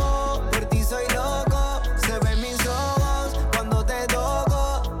cuerpo. Por ti soy loco, se ven mis ojos cuando te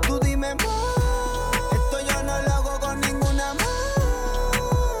toco. Tú dime más, esto yo no lo hago con ninguna más.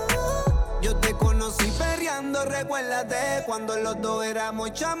 Yo te conocí perreando, recuérdate cuando los dos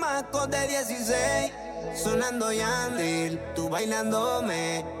éramos chamacos de 16. Sonando Yandel, tú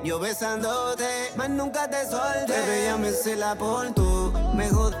bailándome, yo besándote, más nunca te solté. Pero ella me cela por tú,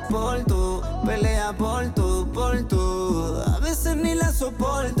 mejor por tú, pelea por tú, por tú. A veces ni la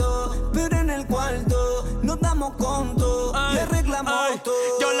soporto, pero en el cuarto nos damos conto y arreglamos todo.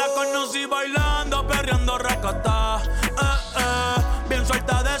 Yo la conocí bailando, perreando racatá, bien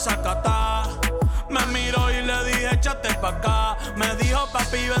suelta de zacatá. Me miró y le dije, échate pa' acá. Me dijo,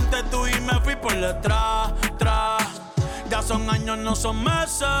 papi, vente tú y me fui por detrás, tras. Ya son años, no son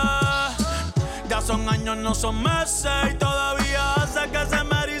meses. Ya son años, no son meses. Y todavía hace que se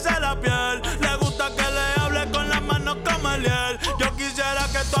me erice la piel. Le gusta que le hable con las manos como Eliel. Yo quisiera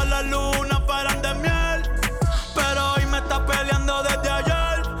que todas las lunas fueran de miel, pero hoy me está peleando desde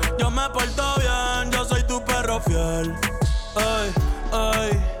ayer. Yo me porto bien, yo soy tu perro fiel. Ay,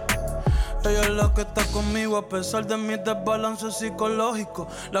 ay. Ella es la que está conmigo a pesar de mis desbalances psicológicos.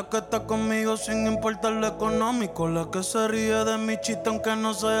 La que está conmigo sin importar lo económico. La que se ríe de mi chiste aunque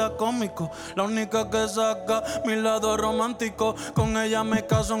no sea cómico. La única que saca mi lado romántico. Con ella me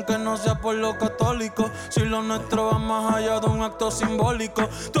caso aunque no sea por lo católico. Si lo nuestro va más allá de un acto simbólico.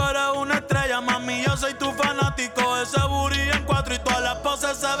 Tú eres una estrella, mami, yo soy tu fanático. Ese booty en cuatro y todas las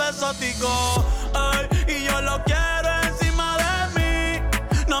poses se ve exótico. Ay, y yo lo quiero encima de mí.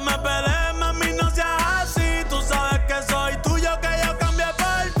 No me pelees, soy tuyo que yo cambié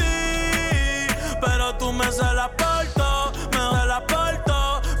por ti. Pero tú me se la porto, me se la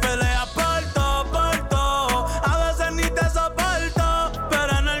porto. Pelea por todo. A veces ni te soporto,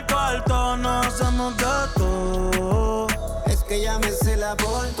 pero en el cuarto no hacemos de todo. Es que ya me se la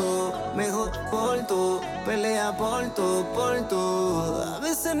porto, mejor por tú. Pelea por tú. A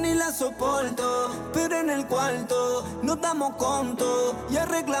veces ni la soporto, pero en el cuarto nos damos conto y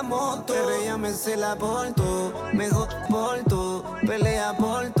arreglamos todo. Pero ella me se la porto, mejor por tú. Pelea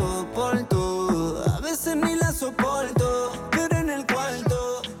por tú. A veces ni la soporto, pero en el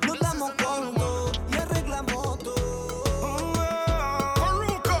cuarto nos damos conto y arreglamos todo.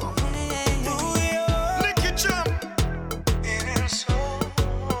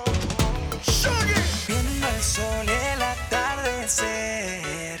 Viendo el sol y el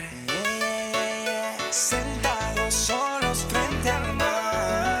atardecer, sentados solos frente al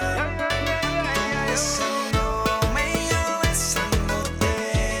mar, besándome y yo besándote.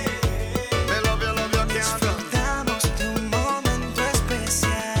 Disfrutamos de un momento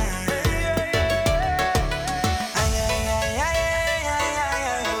especial. Ay, ay, ay, ay, ay, ay,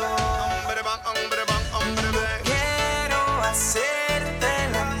 ay, oh. Quiero hacerte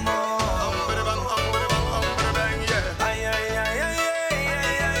el amor.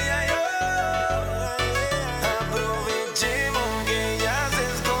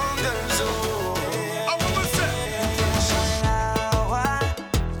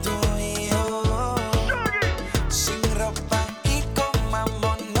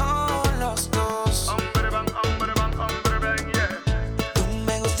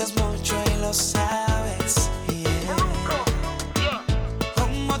 Sabes, yeah.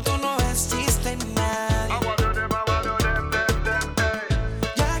 Como tú no existes nadie.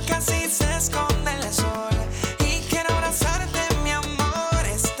 Ya casi se esconde el sol y quiero abrazarte, mi amor.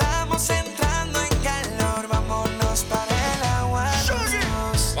 Estamos entrando en calor, vámonos para el agua.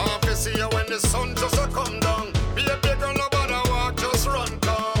 Want to see you when the sun just a come down. Be a big girl, nobody walk, just run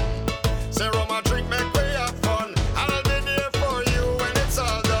come. Say rum a drink, make we have fun. I'll be there for you when it's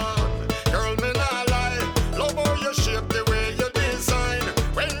all done. Girl, me nah lie, love how you shape the way you design.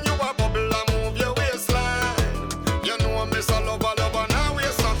 When you a bubble and move your waistline. You know me so lover, now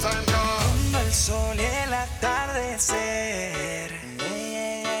waste no time, Viendo el sol y el atardecer,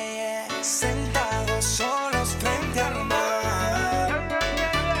 sentados solos frente al mar,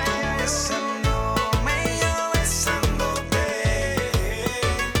 besándome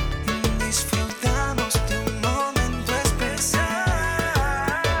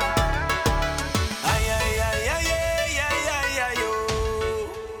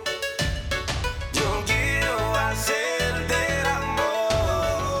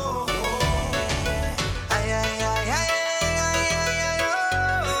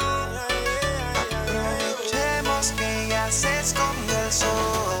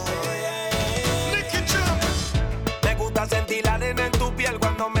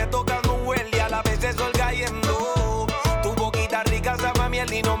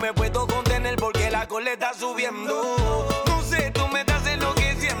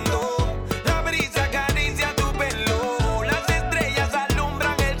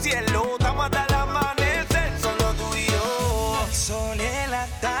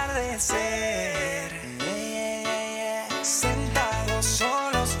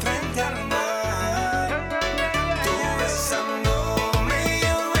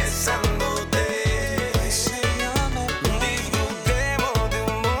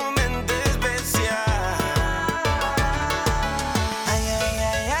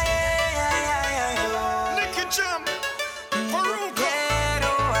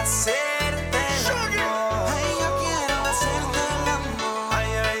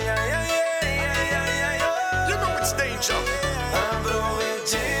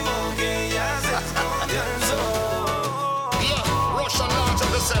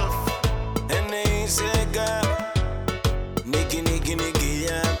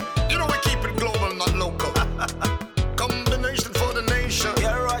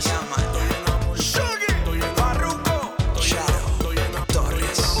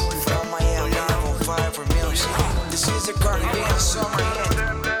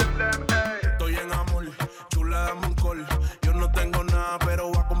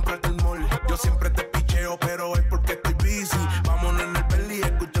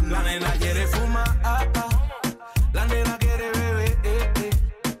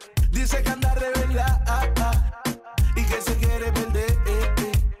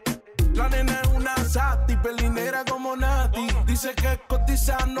Versace, pelinera como Nati. Dice que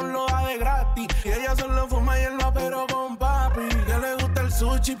cotizar no lo da de gratis. Y ella solo fuma y él va pero con papi. Que le gusta el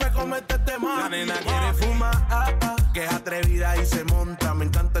sushi, pues comete este mami. La nena quiere fumar, que es atrevida y se monta. Me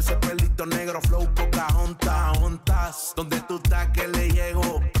encanta ese pelito negro, flow, Pocahontas, ontas. Donde tú estás que le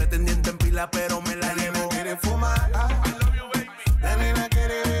llego, pretendiente en pila pero me la llevo. La nena quiere fumar, la nena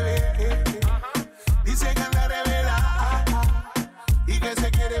quiere beber, dice que anda revela, y que se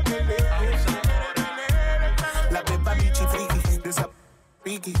quiere perder. La pepa bichi friki, de esa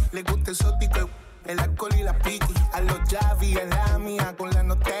piqui, le gusta exótico, el alcohol y la piqui. A los Javi, a la mía, con la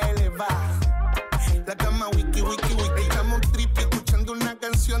nota elevada. La cama wiki, wiki, wiki. Echamos un trip escuchando una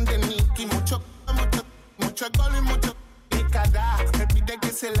canción de Nicky. Mucho alcohol y mucho picada. Me pide que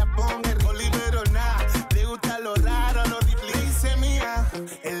se la ponga el Olivero nada. Le gusta lo raro, lo dice mía.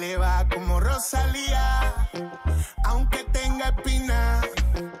 Eleva como Rosalía, aunque tenga espina.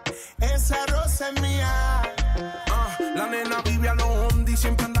 Esa rosa es mía. La nena vive a los Ondi,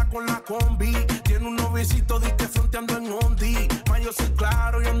 siempre anda con la combi. Tiene un novicito, disque fronteando en Ondi. Mayo soy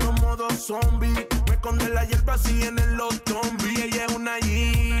claro y ando en modo zombie. Me esconde la hierba así en el los zombies. Ella es una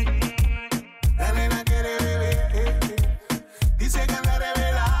G. La nena quiere beber, dice que anda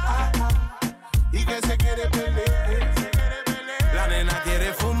revela, y que se quiere perder. La nena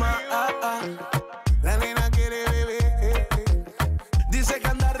quiere fumar, la nena quiere beber, dice que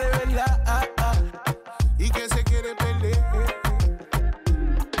anda revela, y que se quiere perder.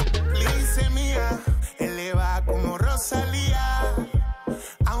 Dice mía, eleva como Rosalía,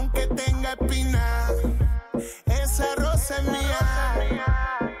 aunque tenga espina. Esa rosa es mía.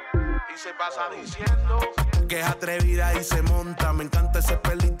 Y se pasa diciendo que es atrevida y se monta. Me encanta ese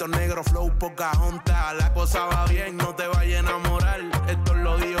pelito negro, flow, Pocahontas. La cosa va bien, no te vayas a enamorar. Esto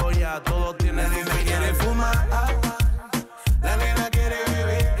lo dijo ya, todo tiene. La nena quiere fumar, la nena quiere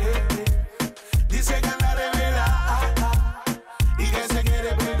beber, dice que anda revela, y que se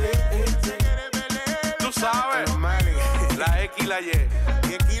quiere perder. Tú sabes, la X y la Y.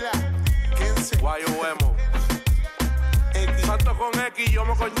 Y la 15. Guayo Wemo. Santo con X, yo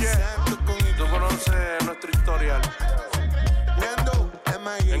me coché. Tú conoces nuestro historial.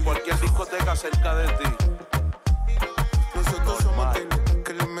 En cualquier discoteca cerca de ti. Nosotros somos telos,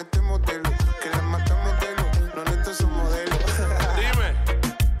 que le metemos telos, que le matamos telos. Los netos son modelos. Dime,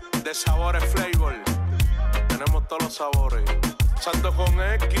 de sabores flavor. Tenemos todos los sabores. Santo con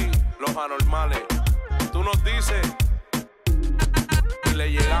X, los anormales. Tú nos dices y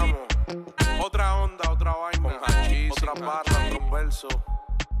le llegamos. Otra onda, otra vaina, otra barra, otros versos.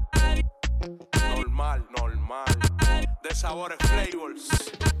 Normal, de sabores flavors.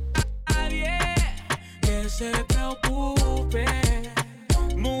 Que se preocupe,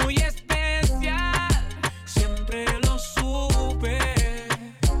 muy especial, siempre lo supe.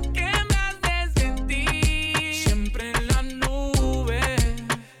 Que me hace sentir siempre en la nube.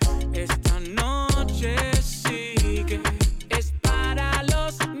 Esta noche sí que es para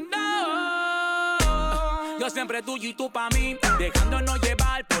los dos. Yo siempre tuyo y tú pa' mí, dejándonos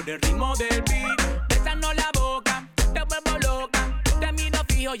llevar por el ritmo del beat. Besando la boca, te vuelvo loca. Te miro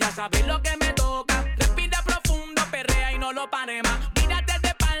fijo, ya sabes lo que me toca. Respira profundo, perrea y no lo pare más. Mírate de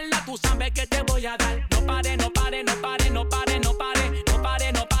espalda, tú sabes que te voy a dar. No pare, no pare, no pare, no pare, no pare. No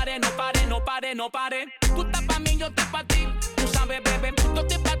pare, no pare, no pare, no pare, no pare. Tú estás pa' mí, yo estoy pa' ti. Tú sabes, bebé, yo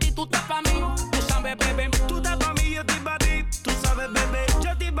estoy pa' ti, tú estás pa' mí. Tú sabes, bebé, tú estás pa' mí, yo estoy pa' ti. Tú sabes, bebé,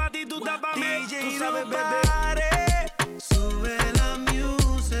 yo estoy pa' ti, tú estás pa' mí. Tú sabes, bebé. Sube la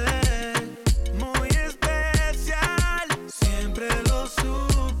music, muy especial, siempre lo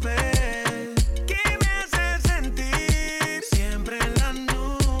supe. Que me hace sentir siempre en la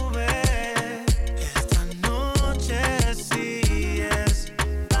nube. Esta noche sí es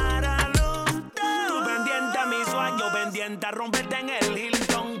para los dos. Tú pendiente a mi swag, yo pendiente a romperte en el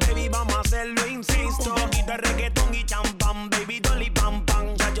Hilton. Baby, vamos a hacerlo, insisto. Un poquito de reggaetón y champán, baby, dolly pam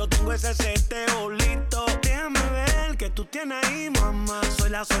pam. Ya yo tengo ese seteo listo. Déjame ver que tú tienes ahí, mamá. Soy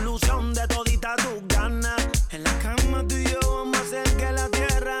la solución de todita tus ganas. En la cama tú y yo vamos a hacer que la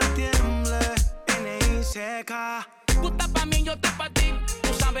tierra tiemble. N.I.C.K. Tú estás pa' mí, yo estoy pa' ti.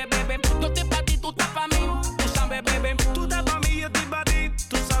 Tú sabes, bebé, yo estoy pa' ti, tú estás pa' mí. Tú sabes, bebé, tú estás pa' mí, yo estoy pa' ti.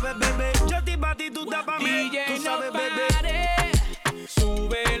 Tú sabes, bebé, yo estoy pa' ti, tú estás pa' mí. DJ, tú sabes, no bebé. pare,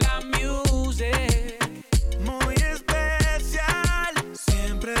 sube la music. Muy especial,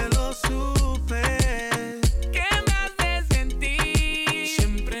 siempre lo supe. Que me hace sentir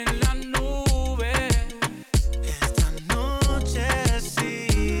siempre en la nube. Esta noche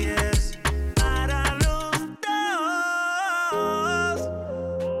sí es para los dos.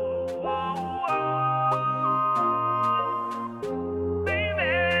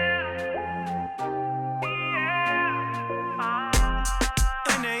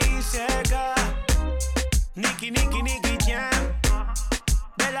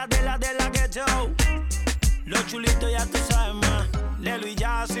 de la que show. Los chulitos ya tú sabes más. Lelo y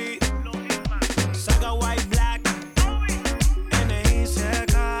Yassi. Saga White Black.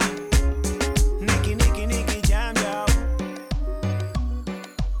 N.I.C.K. Nicky Jam, yo.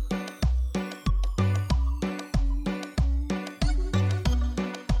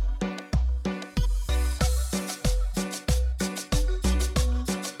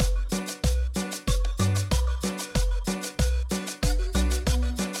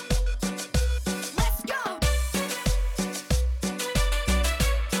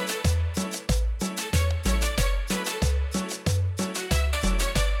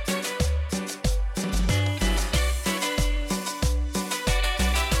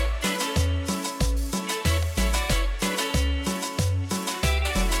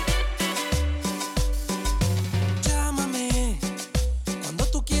 Llámame, cuando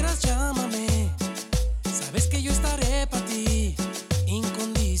tú quieras llámame. Sabes que yo estaré para ti,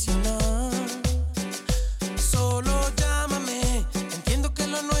 incondicional. Solo llámame, entiendo que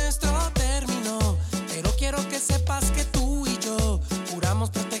lo nuestro terminó, pero quiero que sepas que tú y yo juramos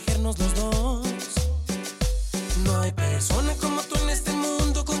protegernos los dos. No hay persona como tú en este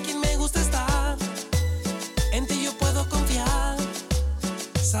mundo con quien me gusta estar. En ti yo puedo confiar,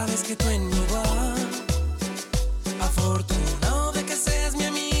 sabes que tú en mí igual. Afortunado de que seas mi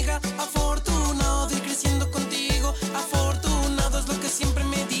amiga, afortunado de ir creciendo contigo, afortunado es lo que siempre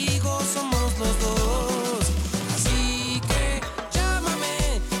me digo, somos los dos. Así que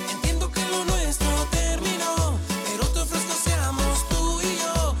llámame, entiendo que lo nuestro terminó, pero te ofrezco seamos tú y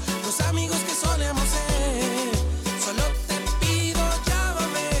yo, los amigos que solemos ser. Solo te pido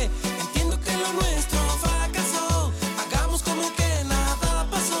llámame, entiendo que lo nuestro fracasó, hagamos como que nada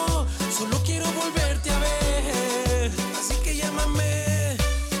pasó, solo quiero volverte a ver, así que llámame.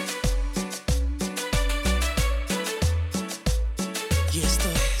 Y esto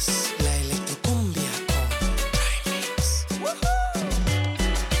es la electrocumbia con Remix.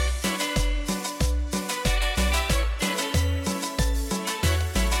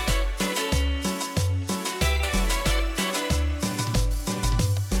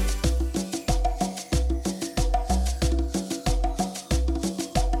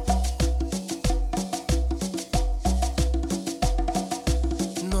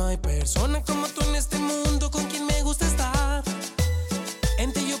 No hay persona como tú en este mundo con quien me gusta estar.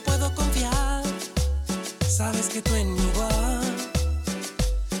 En ti yo puedo confiar, sabes que tú en mí igual.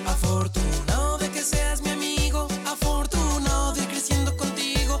 Afortunado de que seas mi amigo, afortunado de ir creciendo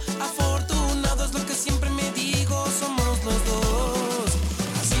contigo, afortunado es lo que siempre me digo, somos los dos.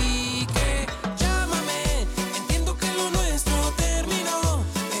 Así que llámame, entiendo que lo nuestro terminó,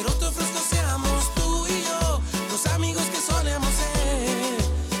 pero te ofrezco seamos tú y yo, los amigos que solemos ser.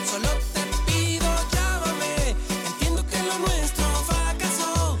 Solo te pido llámame, entiendo que lo nuestro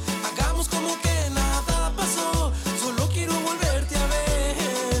fracasó, hagamos como que nada pasó, solo quiero volverte a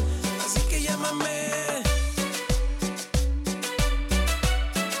ver, así que llámame.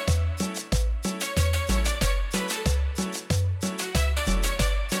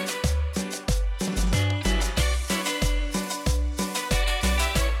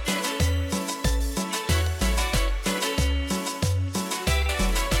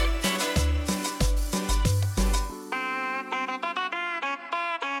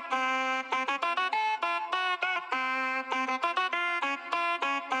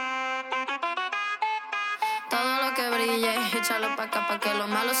 Todo lo que brille, échalo pa' acá, pa' que lo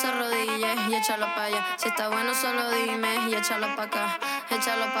malo se arrodille y échalo pa' allá. Si está bueno solo dime y échalo pa' acá,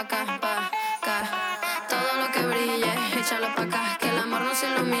 échalo pa' acá, pa' acá. Todo lo que brille, échalo pa' acá, que el amor no se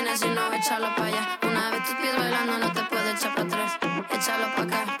ilumine si no échalo pa' allá. Una vez tus pies bailando no te puedes echar pa' atrás, échalo pa'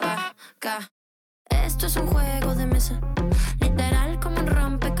 acá, pa' acá. Esto es un juego de mesa, literal como un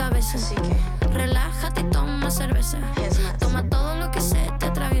rompecabezas. Así que relájate y toma cerveza, toma todo lo que se te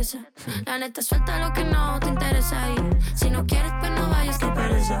atraviesa. La neta suelta lo que no te interesa y si no quieres pues no vayas, que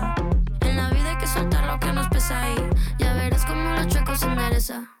pereza. En la vida hay que soltar lo que nos pesa y ya verás como los chuecos se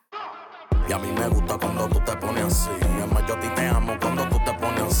merece. Y a mí me gusta cuando tú te pones así. Es más, yo a ti te amo cuando tú te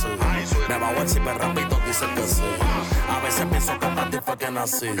pones así. Me bajo el ciber rápido, dicen que sí. A veces pienso que para ti fue que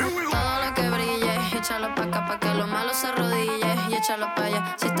nací. Todo lo que brille, échalo pa' acá, pa' que lo malo se arrodille y échalo pa'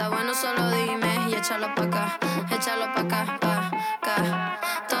 allá. Si está bueno solo dime y échalo pa' acá, échalo pa' acá, pa' acá.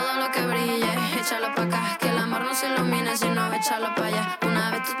 Todo lo que brille, échalo pa' acá, que el amor no se ilumine si no échalo pa' allá.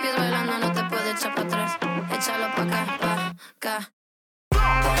 Una vez tus pies bailando no te puedes echar pa' atrás, échalo pa' acá, pa' acá.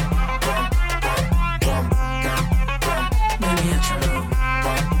 Baby, échalo.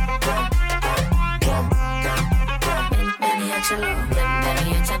 Baby, échalo. Baby,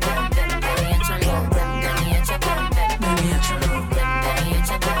 échalo. Baby, échalo. Baby, échalo. Baby, échalo. Baby,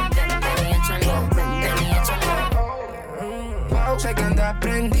 échalo. que anda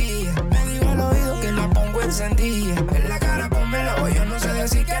prendida. Me dijo al oído que la pongo encendida. En la cara pónmelo, yo no sé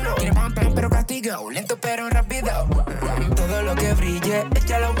decir que no. Quiere pam pam pero castigo, lento pero rápido. Todo lo que brille,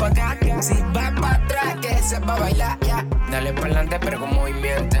 échalo pa' acá. Si va pa' atrás, que se va a bailar, ya. Dale pa'lante pero con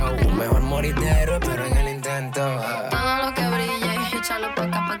movimiento. Mejor morir de héroe pero en el intento. Todo lo que brille, échalo pa'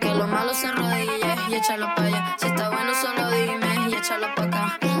 acá, pa' que lo malo se arrodille. Y échalo pa' allá, si está bueno solo dime. Y échalo pa'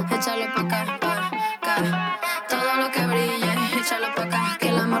 acá, pa' acá. Todo lo que brille, échalo pa' acá. Que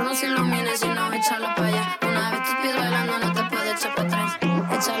el amor no se ilumine, sino échalo pa' allá. Una vez tus pies bailando, no te puedes echar pa' atrás.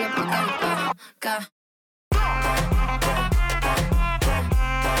 Échalo pa' acá, pa' acá.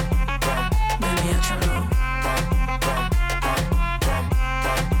 Baby, échalo.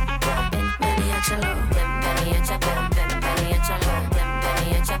 Baby, échalo. Baby, échalo. Baby, échalo. Baby,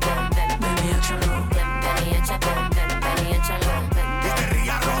 échalo. Baby, échalo. Baby, échalo. Baby, échalo.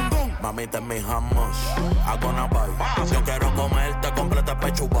 Mami, te mi hummus, hago una bye. Yo quiero comerte completa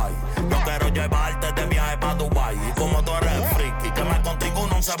pechubay. Yo quiero llevarte de viaje pa' Dubai. Y como tú eres friki, que me contigo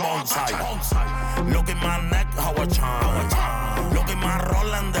no se bonsai. Look at my neck, how I shine. Look at my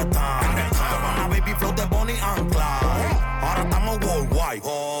rolling the time. Como una baby flow de Bonnie and Clyde. Ahora estamos worldwide.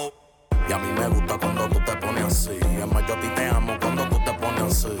 Oh. Y a mí me gusta cuando tú te pones así. Es más, yo a ti te amo cuando tú te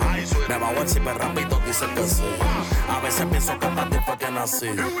pones así. Me bajo el zipper rápido, dice que sí. A veces pienso que para ti fue que nací.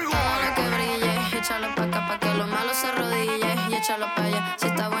 Todo lo que brille, échalo pa' acá, pa' que lo malo se arrodille. Y échalo pa' allá, si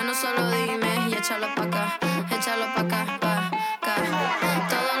está bueno solo dime. Y échalo pa' acá, pa' acá.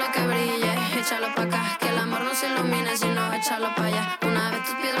 Todo lo que brille, échalo pa' acá. Que el amor no se ilumine, sino échalo pa' allá. Una vez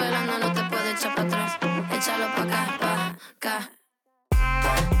tus pies bailando, no te puedes echar pa' atrás. Échalo pa' acá, pa' acá.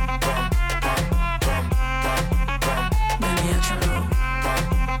 Baby, échalo.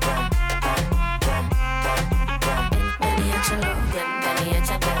 Baby, échalo. Baby,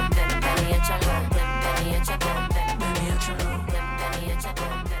 échalo. Baby, échalo. Baby, échalo. Baby, échalo.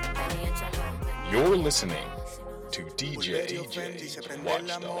 Baby, échalo. You're listening to DJ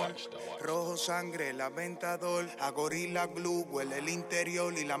Watchdog. Rojo sangre, la Aventador. A Gorilla Glue huele el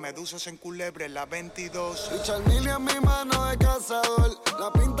interior. Y la medusa se enculebre la 22. Richard Mille en mi mano de cazador.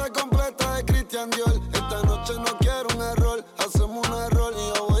 La pinta completa de Christian Dior. Esta noche no quiero un error. Hacemos un error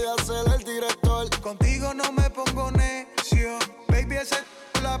y yo voy a ser el director. Contigo no me pongo necio. Baby, esa es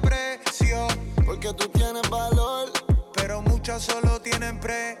la presión. Porque tú tienes valor. Pero muchas solo tienen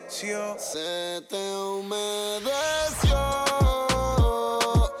precio. Se te humedeció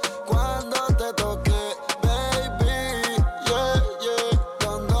cuando te toqué, baby. Yeah, yeah.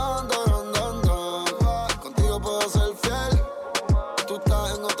 Don, don, don, don, don. Contigo puedo ser fiel. Tú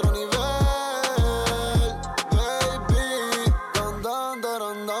estás en otro nivel, baby. Don, don,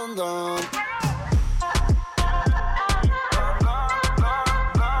 don, don, don.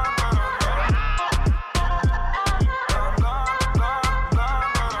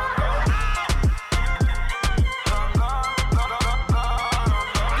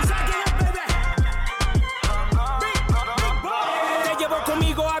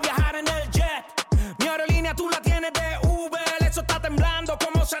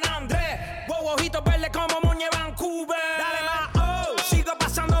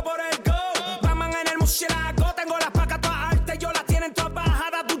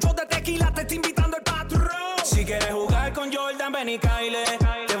 Y Kyle,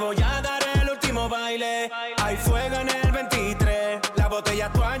 te voy a dar el último baile. Hay fuego en el 23. Las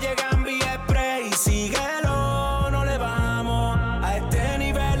botellas todas llegan vía spray. Y síguelo, no le vamos a este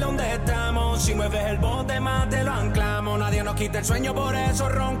nivel donde estamos. Si mueves el bote más te lo anclamos. Nadie nos quita el sueño, por eso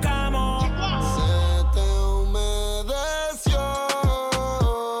roncamos. Se te humedeció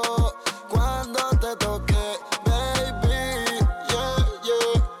cuando te toqué, baby. Yeah,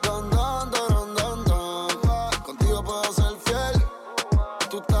 yeah. Don, don, don, don, don. Contigo puedo ser fiel.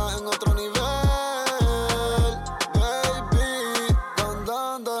 Tú estás en otro nivel, baby. Don,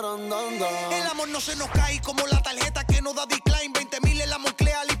 don, don, don, don. El amor no se nos cae como la tarjeta que no da decline. 20,000 en la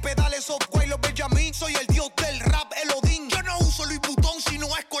Moncler y pedales software. Los Benjamin, soy el dios del rap, el Odín. Yo no uso Louis Vuitton, sino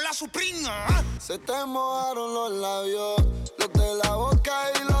es con la Supreme. Se te mojaron los labios, los de la boca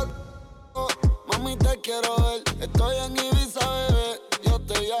y los... Mami, te quiero ver. Estoy en Ibiza, bebé. Yo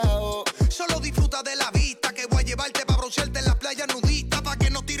te llevo. Solo disfruta de la vista, que voy a llevarte para broncearte en la playa nudista, para que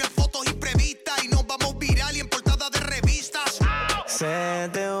no tiren fotos imprevistas y nos vamos viral y en portada de revistas. Se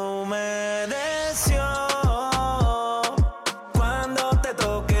te humedeció cuando te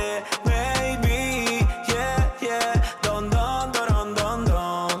toqué, baby. Yeah, yeah. Don, don, don, don,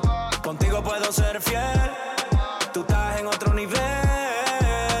 don. Contigo puedo ser fiel. Tú estás en otro nivel,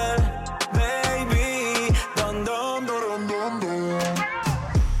 baby. Don, don, don, don, don.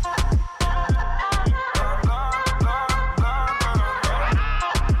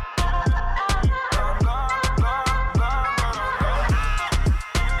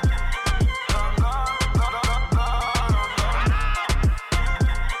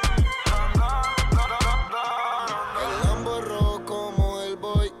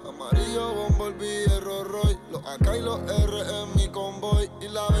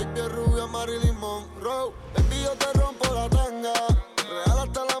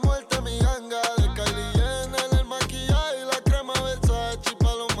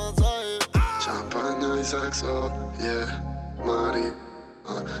 y sexo, yeah, Mari.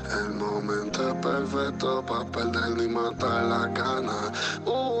 El momento es perfecto pa' perder ni matar la gana.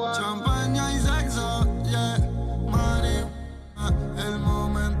 Champaña y sexo, yeah, Mari. El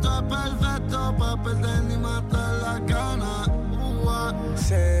momento es perfecto pa' perder ni matar la gana.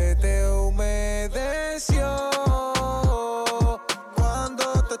 Se te humedeció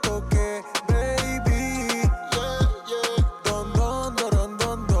cuando te toqué, baby. Yeah, yeah. Don, don, don,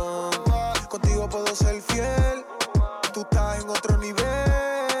 don, don. Contigo puedo ser fiel. Tú estás en otro nivel,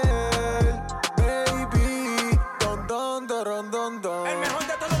 baby. Don, don, don, don, don. El mejor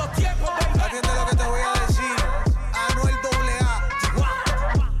de todos los tiempos, baby. Atiende lo que te voy a decir. Anuel AA,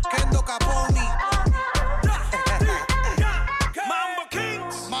 Kendo Caponi, Mambo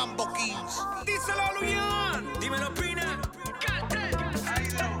Kings. Mambo Kings. Díselo a Luyan. Dímelo, Pina.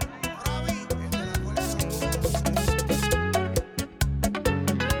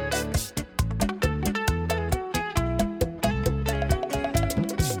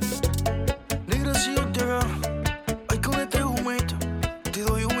 Negra, si yo te veo, ay, con este humito, te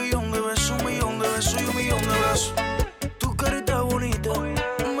doy 1.000.000 de besos, 1.000.000 de besos y 1.000.000 de besos. Tu carita bonita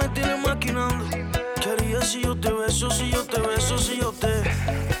me tiene maquinando. ¿Qué harías si yo te beso, si yo te beso, si yo te...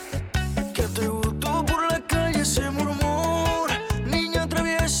 Que te gustó por la calle se murmura, niña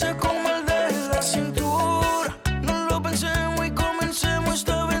traviesa con maldad en la cintura. No lo pensemos y comencemos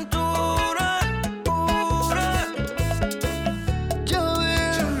esta aventura pura. Ya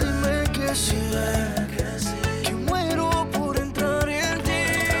ven, dime que sí, que muero por entrar en ti.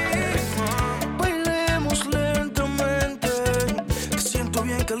 Bailemos lentamente, que siento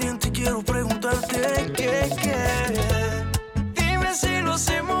bien caliente y quiero preguntarte qué. Dime si lo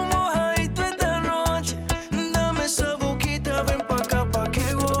hacemos mojadito esta noche. Dame esa boquita, ven pa' acá pa'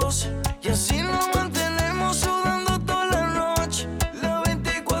 que goce. Y así nos mantenemos sudando toda la noche. Las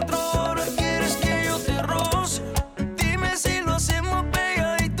 24 horas quieres que yo te roce. Dime si lo hacemos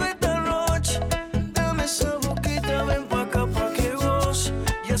pegadito esta noche. Dame esa boquita, ven pa' acá pa' que goce.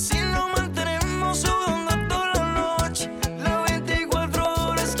 Y así nos mantenemos sudando toda la noche. Las 24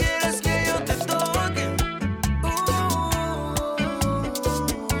 horas quieres que yo te toque.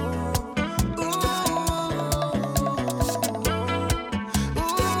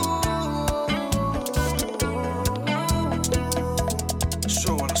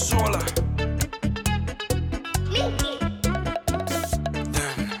 Sola, sola.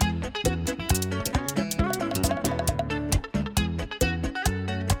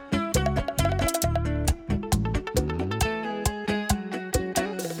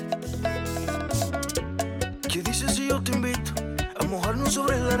 ¿Qué dices si yo te invito a mojarnos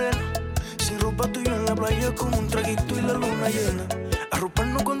sobre la arena? Sin ropa tú y yo en la playa con un traguito y la luna llena.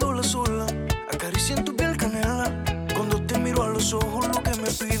 Arroparnos cuando la sola acaricia en tu piel canela. Cuando te miro a los ojos lo que me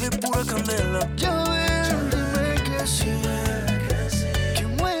pide es pura candela. Ya ven, dime que sí, que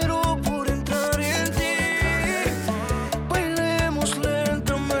muero por entrar en ti. Bailemos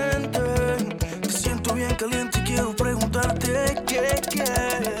lentamente, te siento bien caliente y quiero preguntarte qué.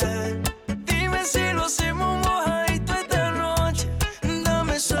 Dime si lo hacemos mojadito esta noche.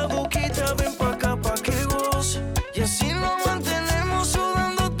 Dame esa boquita, ven pa' acá pa' que goce. Y así nos mantenemos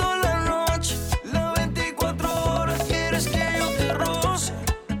sudando toda la noche. Las 24 horas quieres que yo te roce.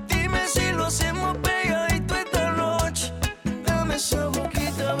 Dime si lo hacemos pegadito esta noche. Dame esa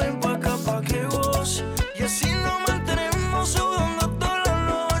boquita, ven pa' acá pa' que goce. Y así nos mantenemos sudando toda la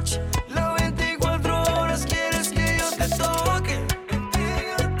noche. Las 24 horas quieres que yo te toque.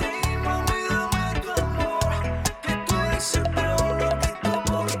 Mami, dame tu amor, que tú desesperado loquito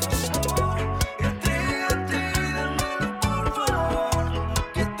por tu amor. Entrégate y dámelo por favor,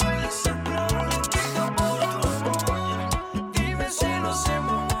 que estoy desesperado loquito por tu amor. Dime si lo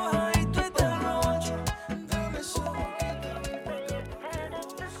hacemos mojadito esta noche. Dame esa boquita.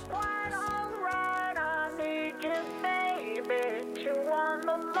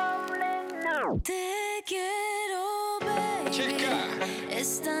 Te quiero, baby.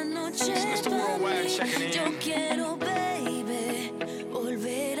 Esta noche pa' mí. Yo quiero, baby,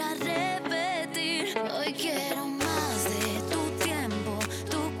 volver a repetir. Hoy quiero más de tu tiempo,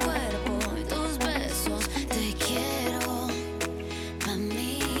 tu cuerpo y tus besos. Te quiero pa'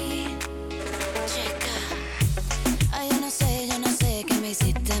 mí. Chica. Ay, yo no sé qué me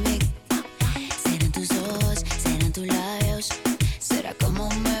hiciste a mí. Serán tus ojos, serán tus labios. Será como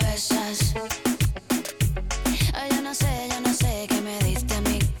me besas. Ay, yo no sé qué me diste a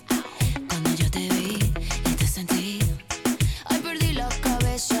mí. Cuando yo te vi y te sentí.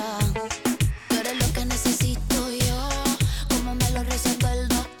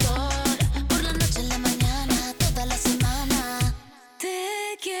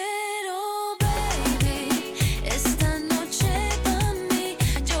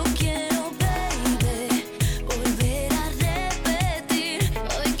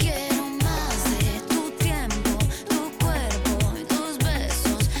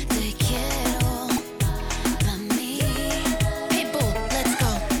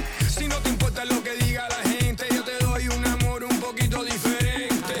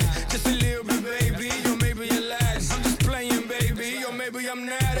 maybe I'm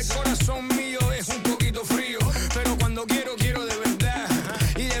not. El corazón mío es un poquito frío, pero cuando quiero, quiero de verdad.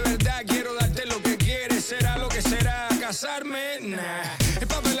 Y de verdad quiero darte lo que quieres. ¿Será lo que será? ¿Casarme? Nah.